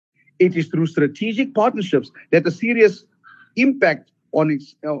enterprises. It is through strategic partnerships that a serious impact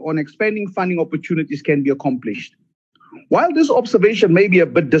on expanding funding opportunities can be accomplished. While this observation may be a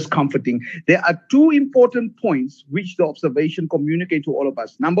bit discomforting, there are two important points which the observation communicates to all of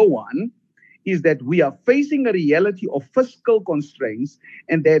us. Number one is that we are facing a reality of fiscal constraints,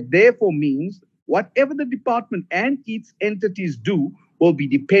 and that therefore means whatever the department and its entities do will be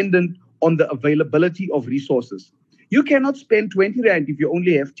dependent on the availability of resources. You cannot spend 20 Rand if you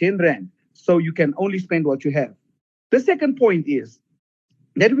only have 10 Rand, so you can only spend what you have. The second point is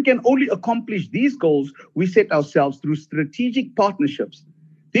that we can only accomplish these goals we set ourselves through strategic partnerships.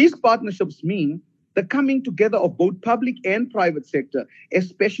 These partnerships mean the coming together of both public and private sector,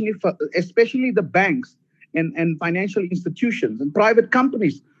 especially the banks and financial institutions and private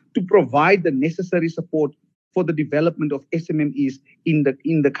companies, to provide the necessary support for the development of SMMEs in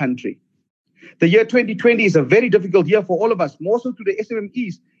the country. The year 2020 is a very difficult year for all of us, more so to the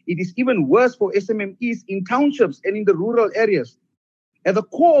SMMEs. It is even worse for SMMEs in townships and in the rural areas. At the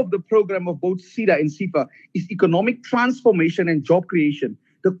core of the program of both SEDA and SEPA is economic transformation and job creation.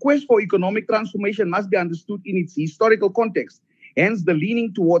 The quest for economic transformation must be understood in its historical context, hence the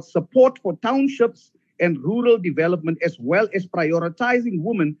leaning towards support for townships and rural development, as well as prioritizing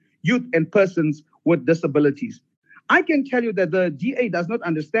women, youth, and persons with disabilities. I can tell you that the DA does not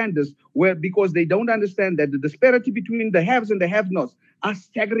understand this, because they don't understand that the disparity between the haves and the have-nots are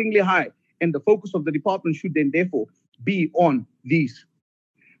staggeringly high, and the focus of the department should then therefore be on these.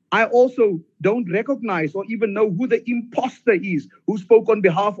 I also don't recognize or even know who the imposter is who spoke on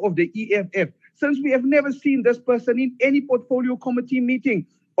behalf of the EFF, since we have never seen this person in any portfolio committee meeting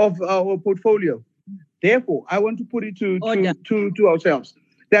of our portfolio. Therefore, I want to put it to ourselves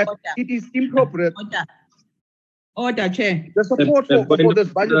that it is inappropriate. Order, Chair. The support for this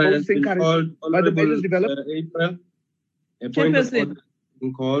budget vote is encouraged by the business development.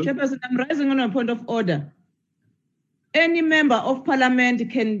 Chairperson, I'm rising on a point of order. Any member of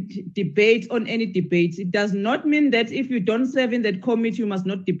parliament can debate on any debates. It does not mean that if you don't serve in that committee, you must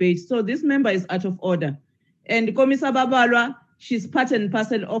not debate. So this member is out of order. And Commissioner Babalwa, she's part and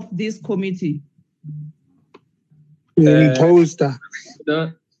parcel of this committee. Imposter.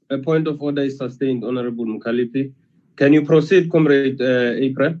 A point of order is sustained, Honorable Mukalipi. Can you proceed, Comrade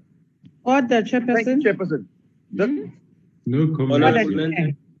April? Order, Chairperson. Thank you, Chairperson. No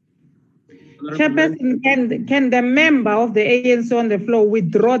comment. Chairperson, can the member of the ANC on the floor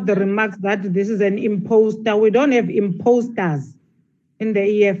withdraw the remarks that this is an imposter? We don't have imposters in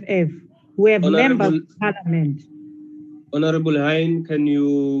the EFF. We have members of parliament. Honorable Hein, can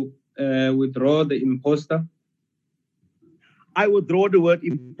you withdraw the imposter? I withdraw the word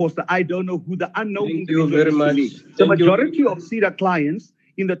imposter. I don't know who the unknown Thank you very much. The majority of SEDA clients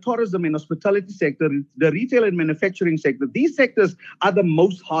in the tourism and hospitality sector, the retail and manufacturing sector, these sectors are the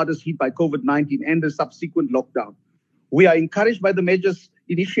most hardest hit by COVID-19 and the subsequent lockdown. We are encouraged by the measures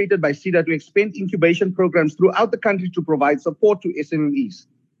initiated by SEDA to expand incubation programs throughout the country to provide support to SMMEs.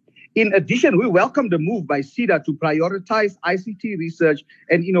 In addition, we welcome the move by SEDA to prioritize ICT research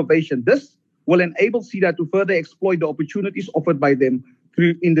and innovation. This will enable SEDA to further exploit the opportunities offered by them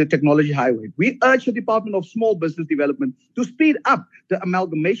in the technology highway. We urge the Department of Small Business Development to speed up the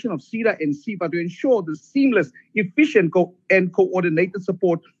amalgamation of SEDA and SEPA to ensure the seamless, efficient, and coordinated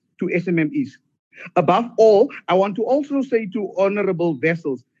support to SMMEs. Above all, I want to also say to Honorable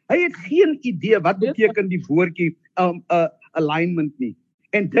Wessels, hy het geen idee wat beteken die woordjie alignment nie.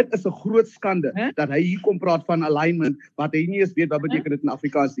 En dit is 'n groot skande dat hy hier kom praat van alignment wat hy nie eens weet wat beteken dit in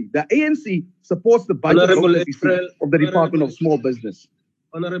Afrikaans nie. The ANC supports the budget of the Department of Small Business.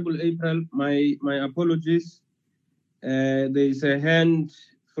 Honorable April, my apologies. There is a hand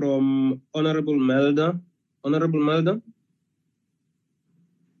from Honorable Melda. Honorable Melda.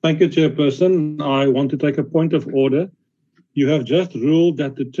 Thank you, Chairperson. I want to take a point of order. You have just ruled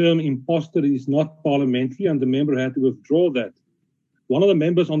that the term imposter is not parliamentary and the member had to withdraw that. One of the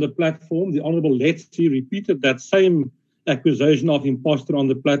members on the platform, the Honorable Letzi, repeated that same accusation of imposter on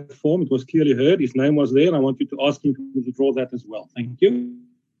the platform. It was clearly heard. His name was there, and I want you to ask him to withdraw that as well. Thank you.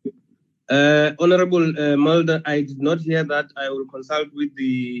 Honorable Mulder, I did not hear that. I will consult with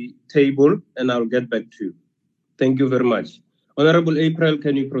the table, and I'll get back to you. Thank you very much. Honorable April,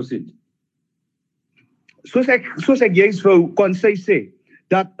 can you proceed? Soos ek juist kon sê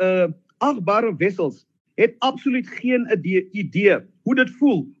dat agbare Wessels het absoluut geen idee hoe dit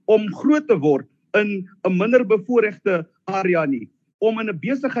voel om groot te word in 'n minder bevoorregte area nie. Om in 'n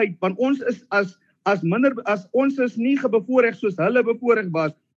besigheid, want ons is as ons is nie bevoorreg soos hulle bevoorreg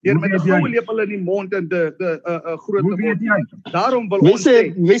was deur met 'n goue lepel in die mond en groot te word. Daarom wil ons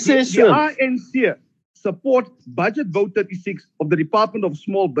sê die ANC support budget vote 36 of the Department of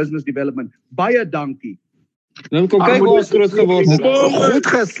Small Business Development. Baie dankie. Dan kom kyk hoe ons groot geword het. Goed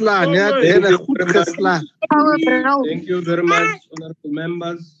geslaan, ja, goed geslaan. Thank you very much, honorable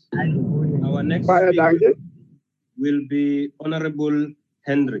members. Our next speaker will be Honorable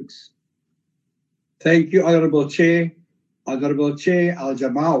Hendricks. Thank you, Honorable Chair. Honorable Chair,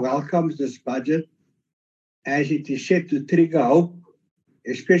 Al-Jamal welcomes this budget as it is set to trigger hope,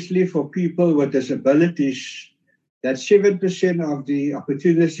 especially for people with disabilities, that 7% of the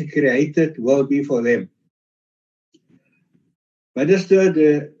opportunity created will be for them. Minister,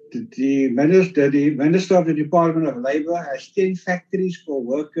 the the Minister of the Department of Labour has 10 factories for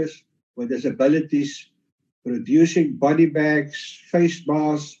workers with disabilities, producing body bags, face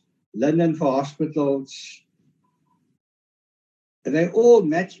masks, linen for hospitals. They all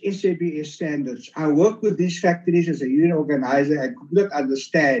match SABS standards. I work with these factories as a union organizer and could not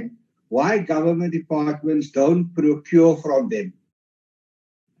understand why government departments don't procure from them.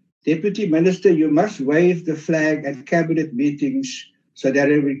 Deputy Minister, you must wave the flag at cabinet meetings so that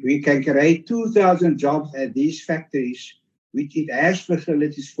we can create 2,000 jobs at these factories, which it has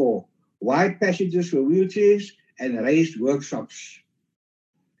facilities for, wide passages for wheelchairs and raised workshops.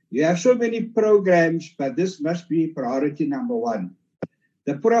 You have so many programs, but this must be priority number one.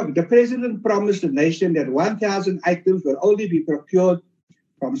 The President promised the nation that 1,000 items will only be procured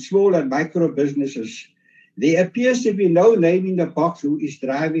from small and micro businesses. There appears to be no name in the box who is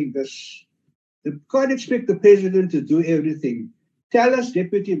driving this. You can't expect the President to do everything. Tell us,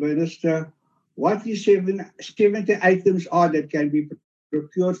 Deputy Minister, what the 70 items are that can be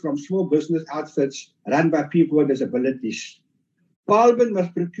procured from small business outfits run by people with disabilities. Parliament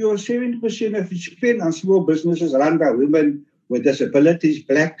must procure 70% of its spend on small businesses run by women with disabilities,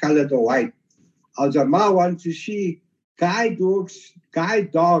 black, colored, or white. Al-Jamaa wants to see guide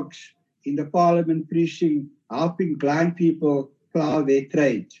dogs in the Parliament precinct helping blind people plow their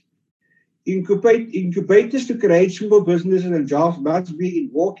trade. Incubators to create small businesses and jobs must be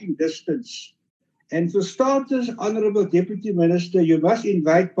in walking distance. And for starters, Honourable Deputy Minister, you must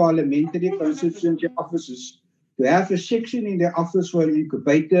invite parliamentary constituency officers to have a section in their office for an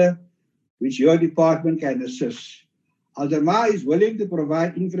incubator, which your department can assist. Al-Jamaa is willing to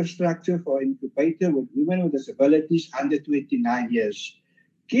provide infrastructure for incubator with women with disabilities under 29 years.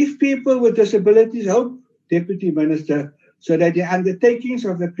 Give people with disabilities hope, Deputy Minister, so that the undertakings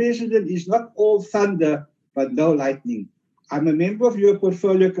of the President is not all thunder, but no lightning. I'm a member of your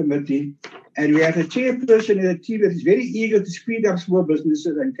portfolio committee, and we have a chairperson and a team that is very eager to speed up small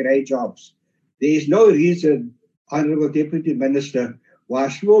businesses and create jobs. There is no reason, Honourable Deputy Minister, why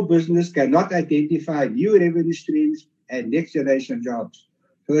small business cannot identify new revenue streams and next generation jobs.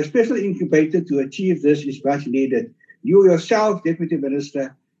 So a special incubator to achieve this is much needed. You yourself, Deputy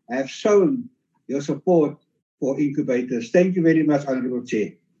Minister, have shown your support for incubators. Thank you very much, Honourable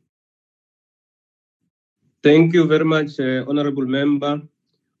Chair. Thank you very much, Honourable Member.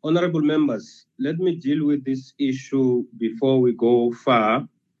 Honourable Members, let me deal with this issue before we go far.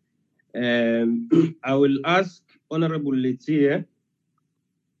 I will ask Honourable Letier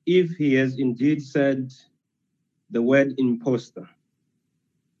if he has indeed said the word imposter.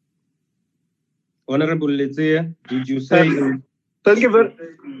 Honourable Letier, did you say...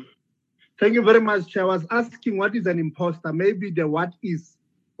 Thank you very much, Chair. I was asking what is an imposter. Maybe the what is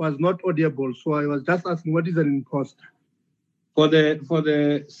was not audible, so I was just asking what is an imposter. For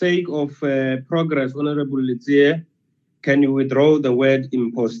the sake of progress, Honourable Letier, can you withdraw the word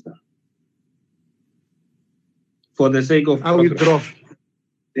imposter? For the sake of progress. I withdraw.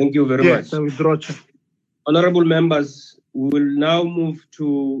 Thank you very much. Yes, I withdraw, Chair. Honourable members, we will now move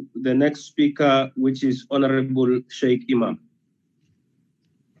to the next speaker, which is Honourable Sheikh Imam.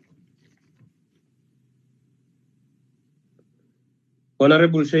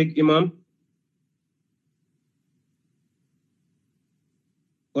 Honourable Sheikh Imam.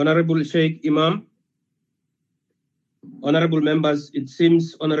 Honourable Sheikh Imam. Honourable members, it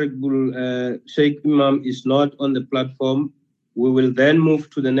seems Honourable Sheikh Imam is not on the platform. We will then move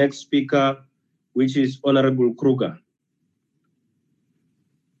to the next speaker, which is Honourable Kruger.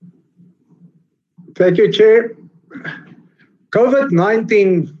 Thank you, Chair.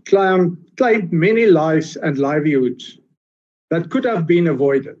 COVID-19 claimed many lives and livelihoods that could have been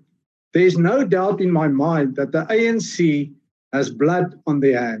avoided. There is no doubt in my mind that the ANC has blood on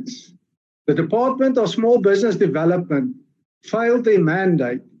their hands. The Department of Small Business Development failed their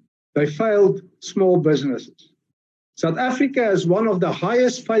mandate. They failed small businesses. South Africa has one of the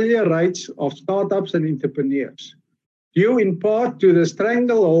highest failure rates of startups and entrepreneurs, due in part to the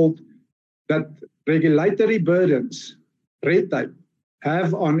stranglehold that regulatory burdens, red tape,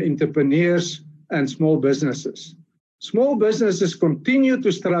 have on entrepreneurs and small businesses. Small businesses continue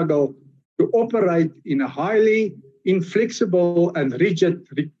to struggle to operate in a highly inflexible and rigid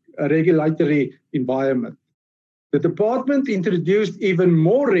regulatory environment. The department introduced even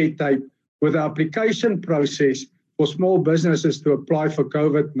more red tape with the application process for small businesses to apply for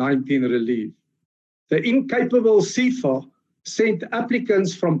COVID-19 relief. The incapable CIFA sent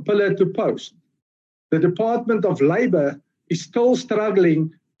applicants from pillar to post. The Department of Labour is still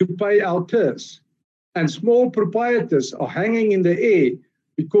struggling to pay auteurs, and small proprietors are hanging in the air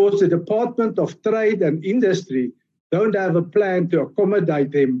because the Department of Trade and Industry don't have a plan to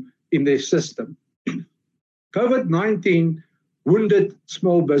accommodate them in their system. COVID-19 wounded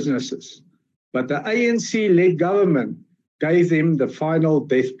small businesses, but the ANC-led government gave them the final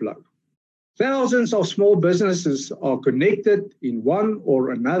death blow. Thousands of small businesses are connected in one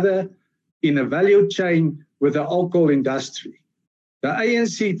or another in a value chain with the alcohol industry. The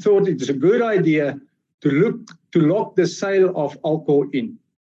ANC thought it was a good idea to lock the sale of alcohol in.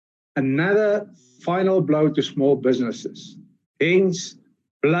 Another final blow to small businesses. Hence,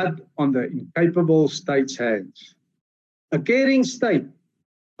 blood on the incapable state's hands. A caring state,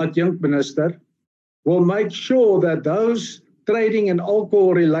 Adjunct Minister, will make sure that those trading in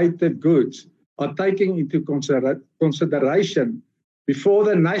alcohol-related goods are taken into consideration before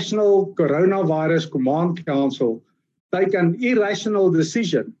the National Coronavirus Command Council take an irrational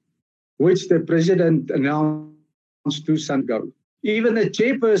decision, which the President announced 2 Sundays ago. Even the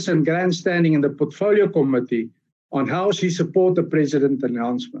chairperson grandstanding in the Portfolio Committee on how she support the President's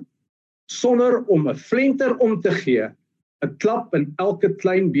announcement. Sonder om 'n flenter om te gee, 'n klap in elke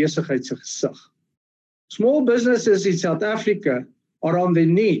klein besigheid se gesig. Small businesses in South Africa are on their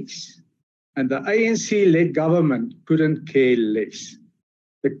knees, and the ANC-led government couldn't care less.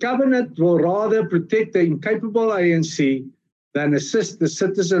 The cabinet will rather protect the incapable ANC than assist the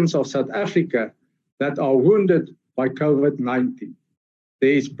citizens of South Africa that are wounded by COVID-19.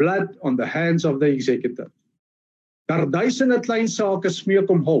 There is blood on the hands of the executive. Daar duisende klein sake smeek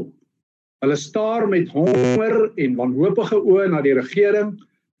om hulp. Hulle staar met honger en wanhopige oë na die regering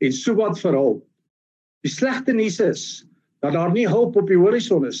en sowat vir hulp. Die slegte nuus is dat daar nie hulp op die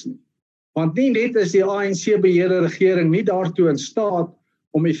horison is nie. Want nie net is die ANC-beheerde regering nie daartoe in staat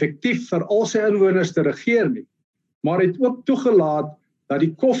om effektief vir al sy inwoners te regeer nie, maar het ook toegelaat dat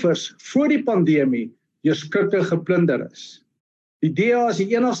die koffers voor die pandemie deur skrikke geplunder is. Die DA is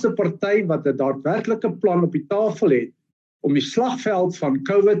die enigste party wat 'n daadwerklike plan op die tafel het om die slagveld van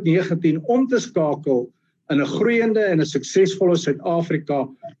COVID-19 om te skakel in 'n groeiende en 'n suksesvolle Suid-Afrika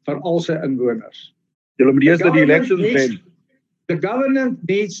vir al sy inwoners. The government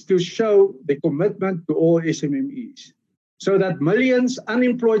needs to show the commitment to all SMMEs so that millions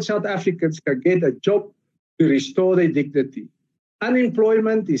unemployed South Africans can get a job to restore their dignity.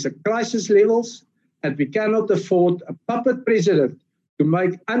 Unemployment is at crisis levels, and we cannot afford a puppet president to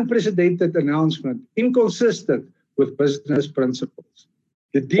make unprecedented announcements inconsistent with business principles.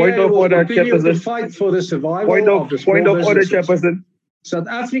 The DA will continue to fight for the survival of the small businesses. South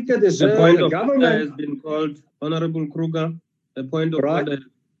Africa deserves a government. Has been called Honorable Kruger. The point of order is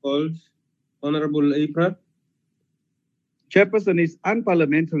called Honorable April. Chairperson, is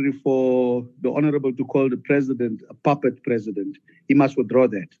unparliamentary for the Honorable to call the President a puppet president. He must withdraw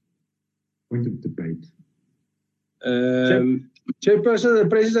that. Point of debate. Chairperson, the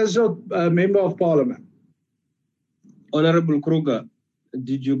President is not a Member of Parliament. Honorable Kruger,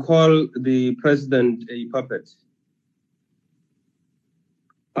 did you call the President a puppet?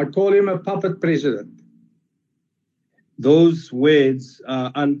 I call him a puppet president. Those words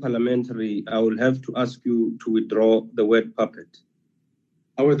are unparliamentary. I will have to ask you to withdraw the word puppet.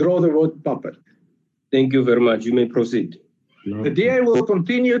 I withdraw the word puppet. Thank you very much. You may proceed. The DA will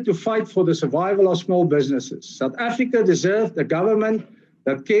continue to fight for the survival of small businesses. South Africa deserves a government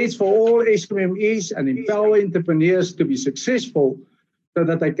that cares for all SMMEs and empower entrepreneurs to be successful so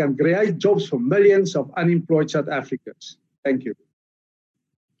that they can create jobs for millions of unemployed South Africans. Thank you.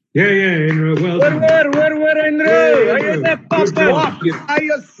 Yeah, Andrew. Well done. Where, Andrew? Are you the puppet? Are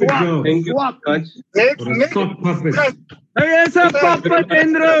you swap? Thank you very much. Sock puppet. Are you a puppet,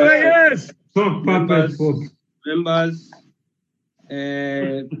 Andrew? Yes. Sock puppet. Members,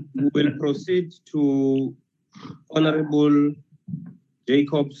 we will proceed to Honorable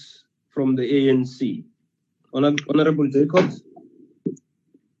Jacobs from the ANC. Honorable Jacobs.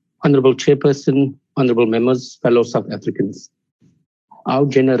 Honorable Chairperson, honorable members, fellow South Africans. Our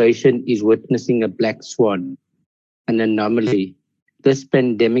generation is witnessing a black swan, an anomaly. This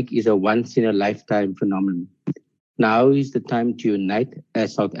pandemic is a once-in-a-lifetime phenomenon. Now is the time to unite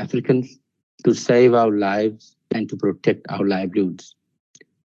as South Africans to save our lives and to protect our livelihoods.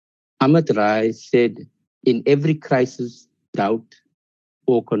 Ahmed Rai said, in every crisis, doubt,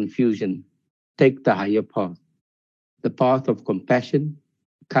 or confusion, take the higher path, the path of compassion,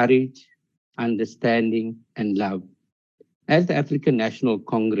 courage, understanding, and love. As the African National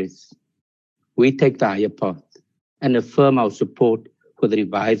Congress, we take the higher path and affirm our support for the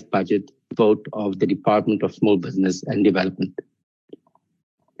revised budget vote of the Department of Small Business and Development.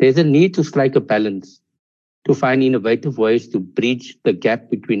 There's a need to strike a balance, to find innovative ways to bridge the gap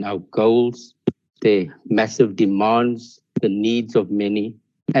between our goals, the massive demands, the needs of many,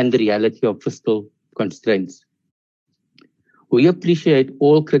 and the reality of fiscal constraints. We appreciate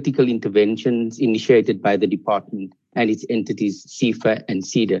all critical interventions initiated by the department and its entities, CIFA and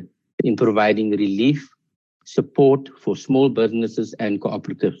CEDA, in providing relief, support for small businesses and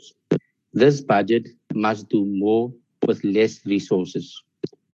cooperatives. This budget must do more with less resources.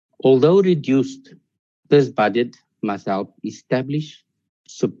 Although reduced, this budget must help establish,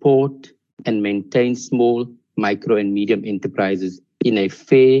 support, and maintain small, micro, and medium enterprises in a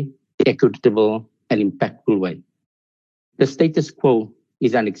fair, equitable, and impactful way. The status quo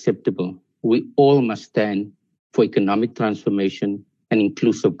is unacceptable. We all must stand for economic transformation and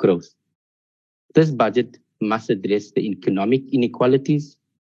inclusive growth. This budget must address the economic inequalities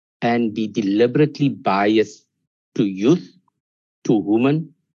and be deliberately biased to youth, to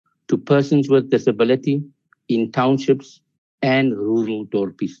women, to persons with disability in townships and rural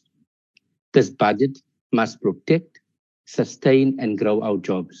dorpies. This budget must protect, sustain, and grow our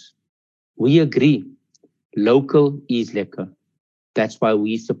jobs. We agree, local is lekker. That's why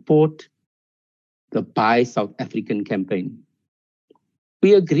we support the Buy South African campaign.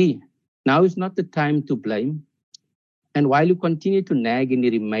 We agree, now is not the time to blame. And while you continue to nag and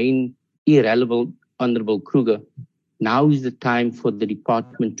you remain irrelevant, Honorable Kruger, now is the time for the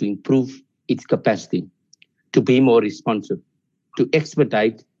department to improve its capacity, to be more responsive, to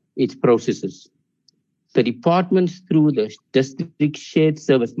expedite its processes. The departments through the district shared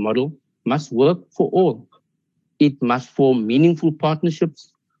service model must work for all. It must form meaningful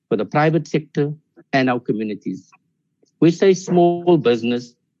partnerships with the private sector and our communities. We say small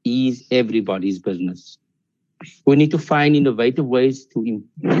business is everybody's business. We need to find innovative ways to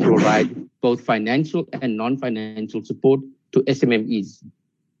provide both financial and non-financial support to SMMEs.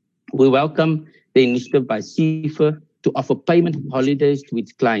 We welcome the initiative by CIFA to offer payment holidays to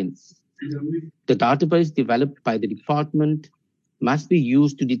its clients. The database developed by the department must be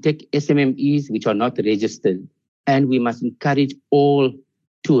used to detect SMMEs which are not registered, and we must encourage all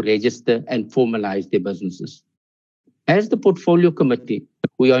to register and formalize their businesses. As the portfolio committee,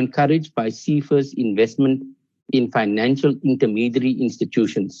 we are encouraged by CIFA's investment in financial intermediary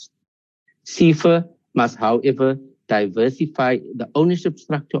institutions. CIFA must, however, diversify the ownership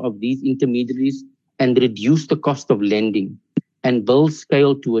structure of these intermediaries and reduce the cost of lending and build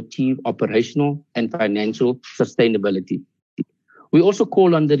scale to achieve operational and financial sustainability. We also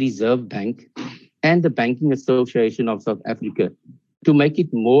call on the Reserve Bank and the Banking Association of South Africa to make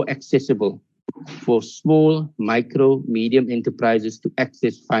it more accessible for small, micro, medium enterprises to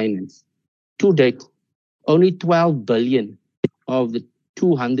access finance. To date, only 12 billion of the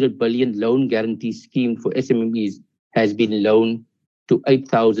 200 billion loan guarantee scheme for SMMEs has been loaned to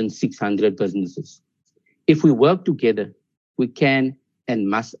 8,600 businesses. If we work together, we can and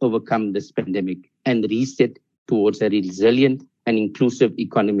must overcome this pandemic and reset towards a resilient and inclusive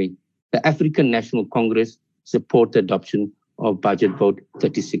economy. The African National Congress supports the adoption of Budget Vote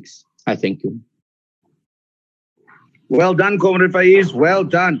 36. I thank you. Well done, Comrade Faiz. Well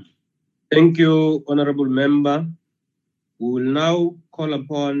done. Thank you, Honorable Member. We will now call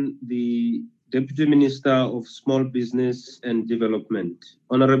upon the Deputy Minister of Small Business and Development.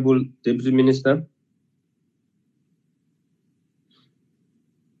 Honorable Deputy Minister.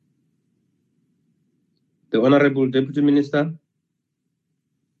 The Honorable Deputy Minister.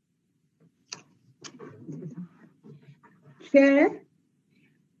 Chair,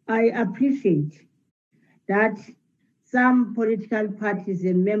 I appreciate that some political parties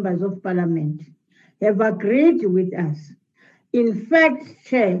and members of parliament have agreed with us. In fact,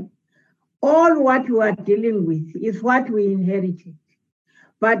 Chair, all what we are dealing with is what we inherited.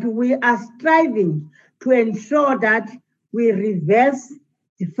 But we are striving to ensure that we reverse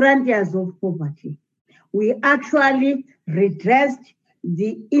the frontiers of poverty. We actually redressed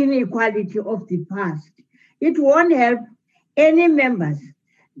the inequality of the past. It won't help any members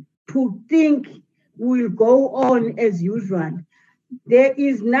to think we'll go on as usual. There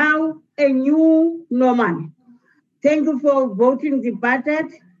is now a new normal. Thank you for voting the budget,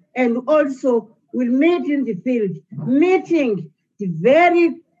 and also we'll meet in the field, meeting the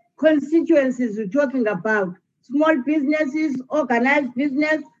very constituencies we're talking about, small businesses, organized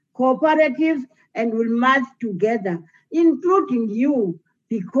business, cooperatives, and we'll march together, including you,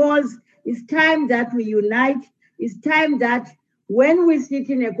 because it's time that we unite. It's time that when we sit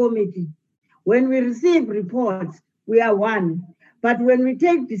in a committee, when we receive reports, we are one. But when we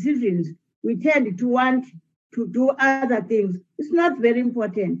take decisions, we tend to want to do other things. It's not very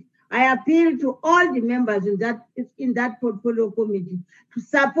important. I appeal to all the members in that portfolio committee to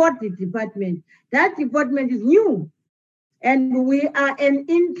support the department. That department is new, and we are an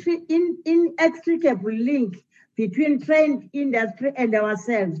inextricable link between trained industry and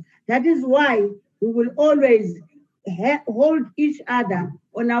ourselves. That is why we will always hold each other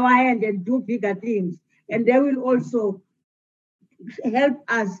on our hand and do bigger things. And they will also help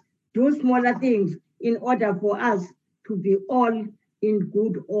us do smaller things in order for us to be all in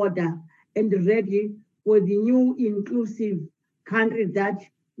good order and ready for the new inclusive country that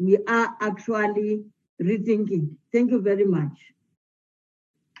we are actually rethinking. Thank you very much.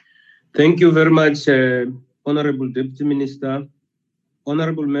 Thank you very much, Honorable Deputy Minister.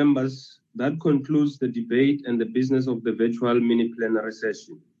 Honorable members, that concludes the debate and the business of the virtual mini plenary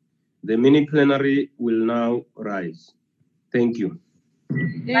session. The mini plenary will now rise. Thank you.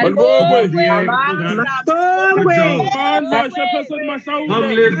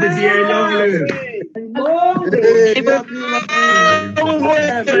 Long live the DA, long live.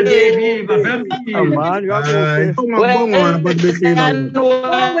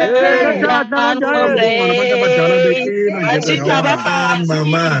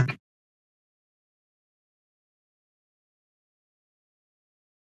 Mama.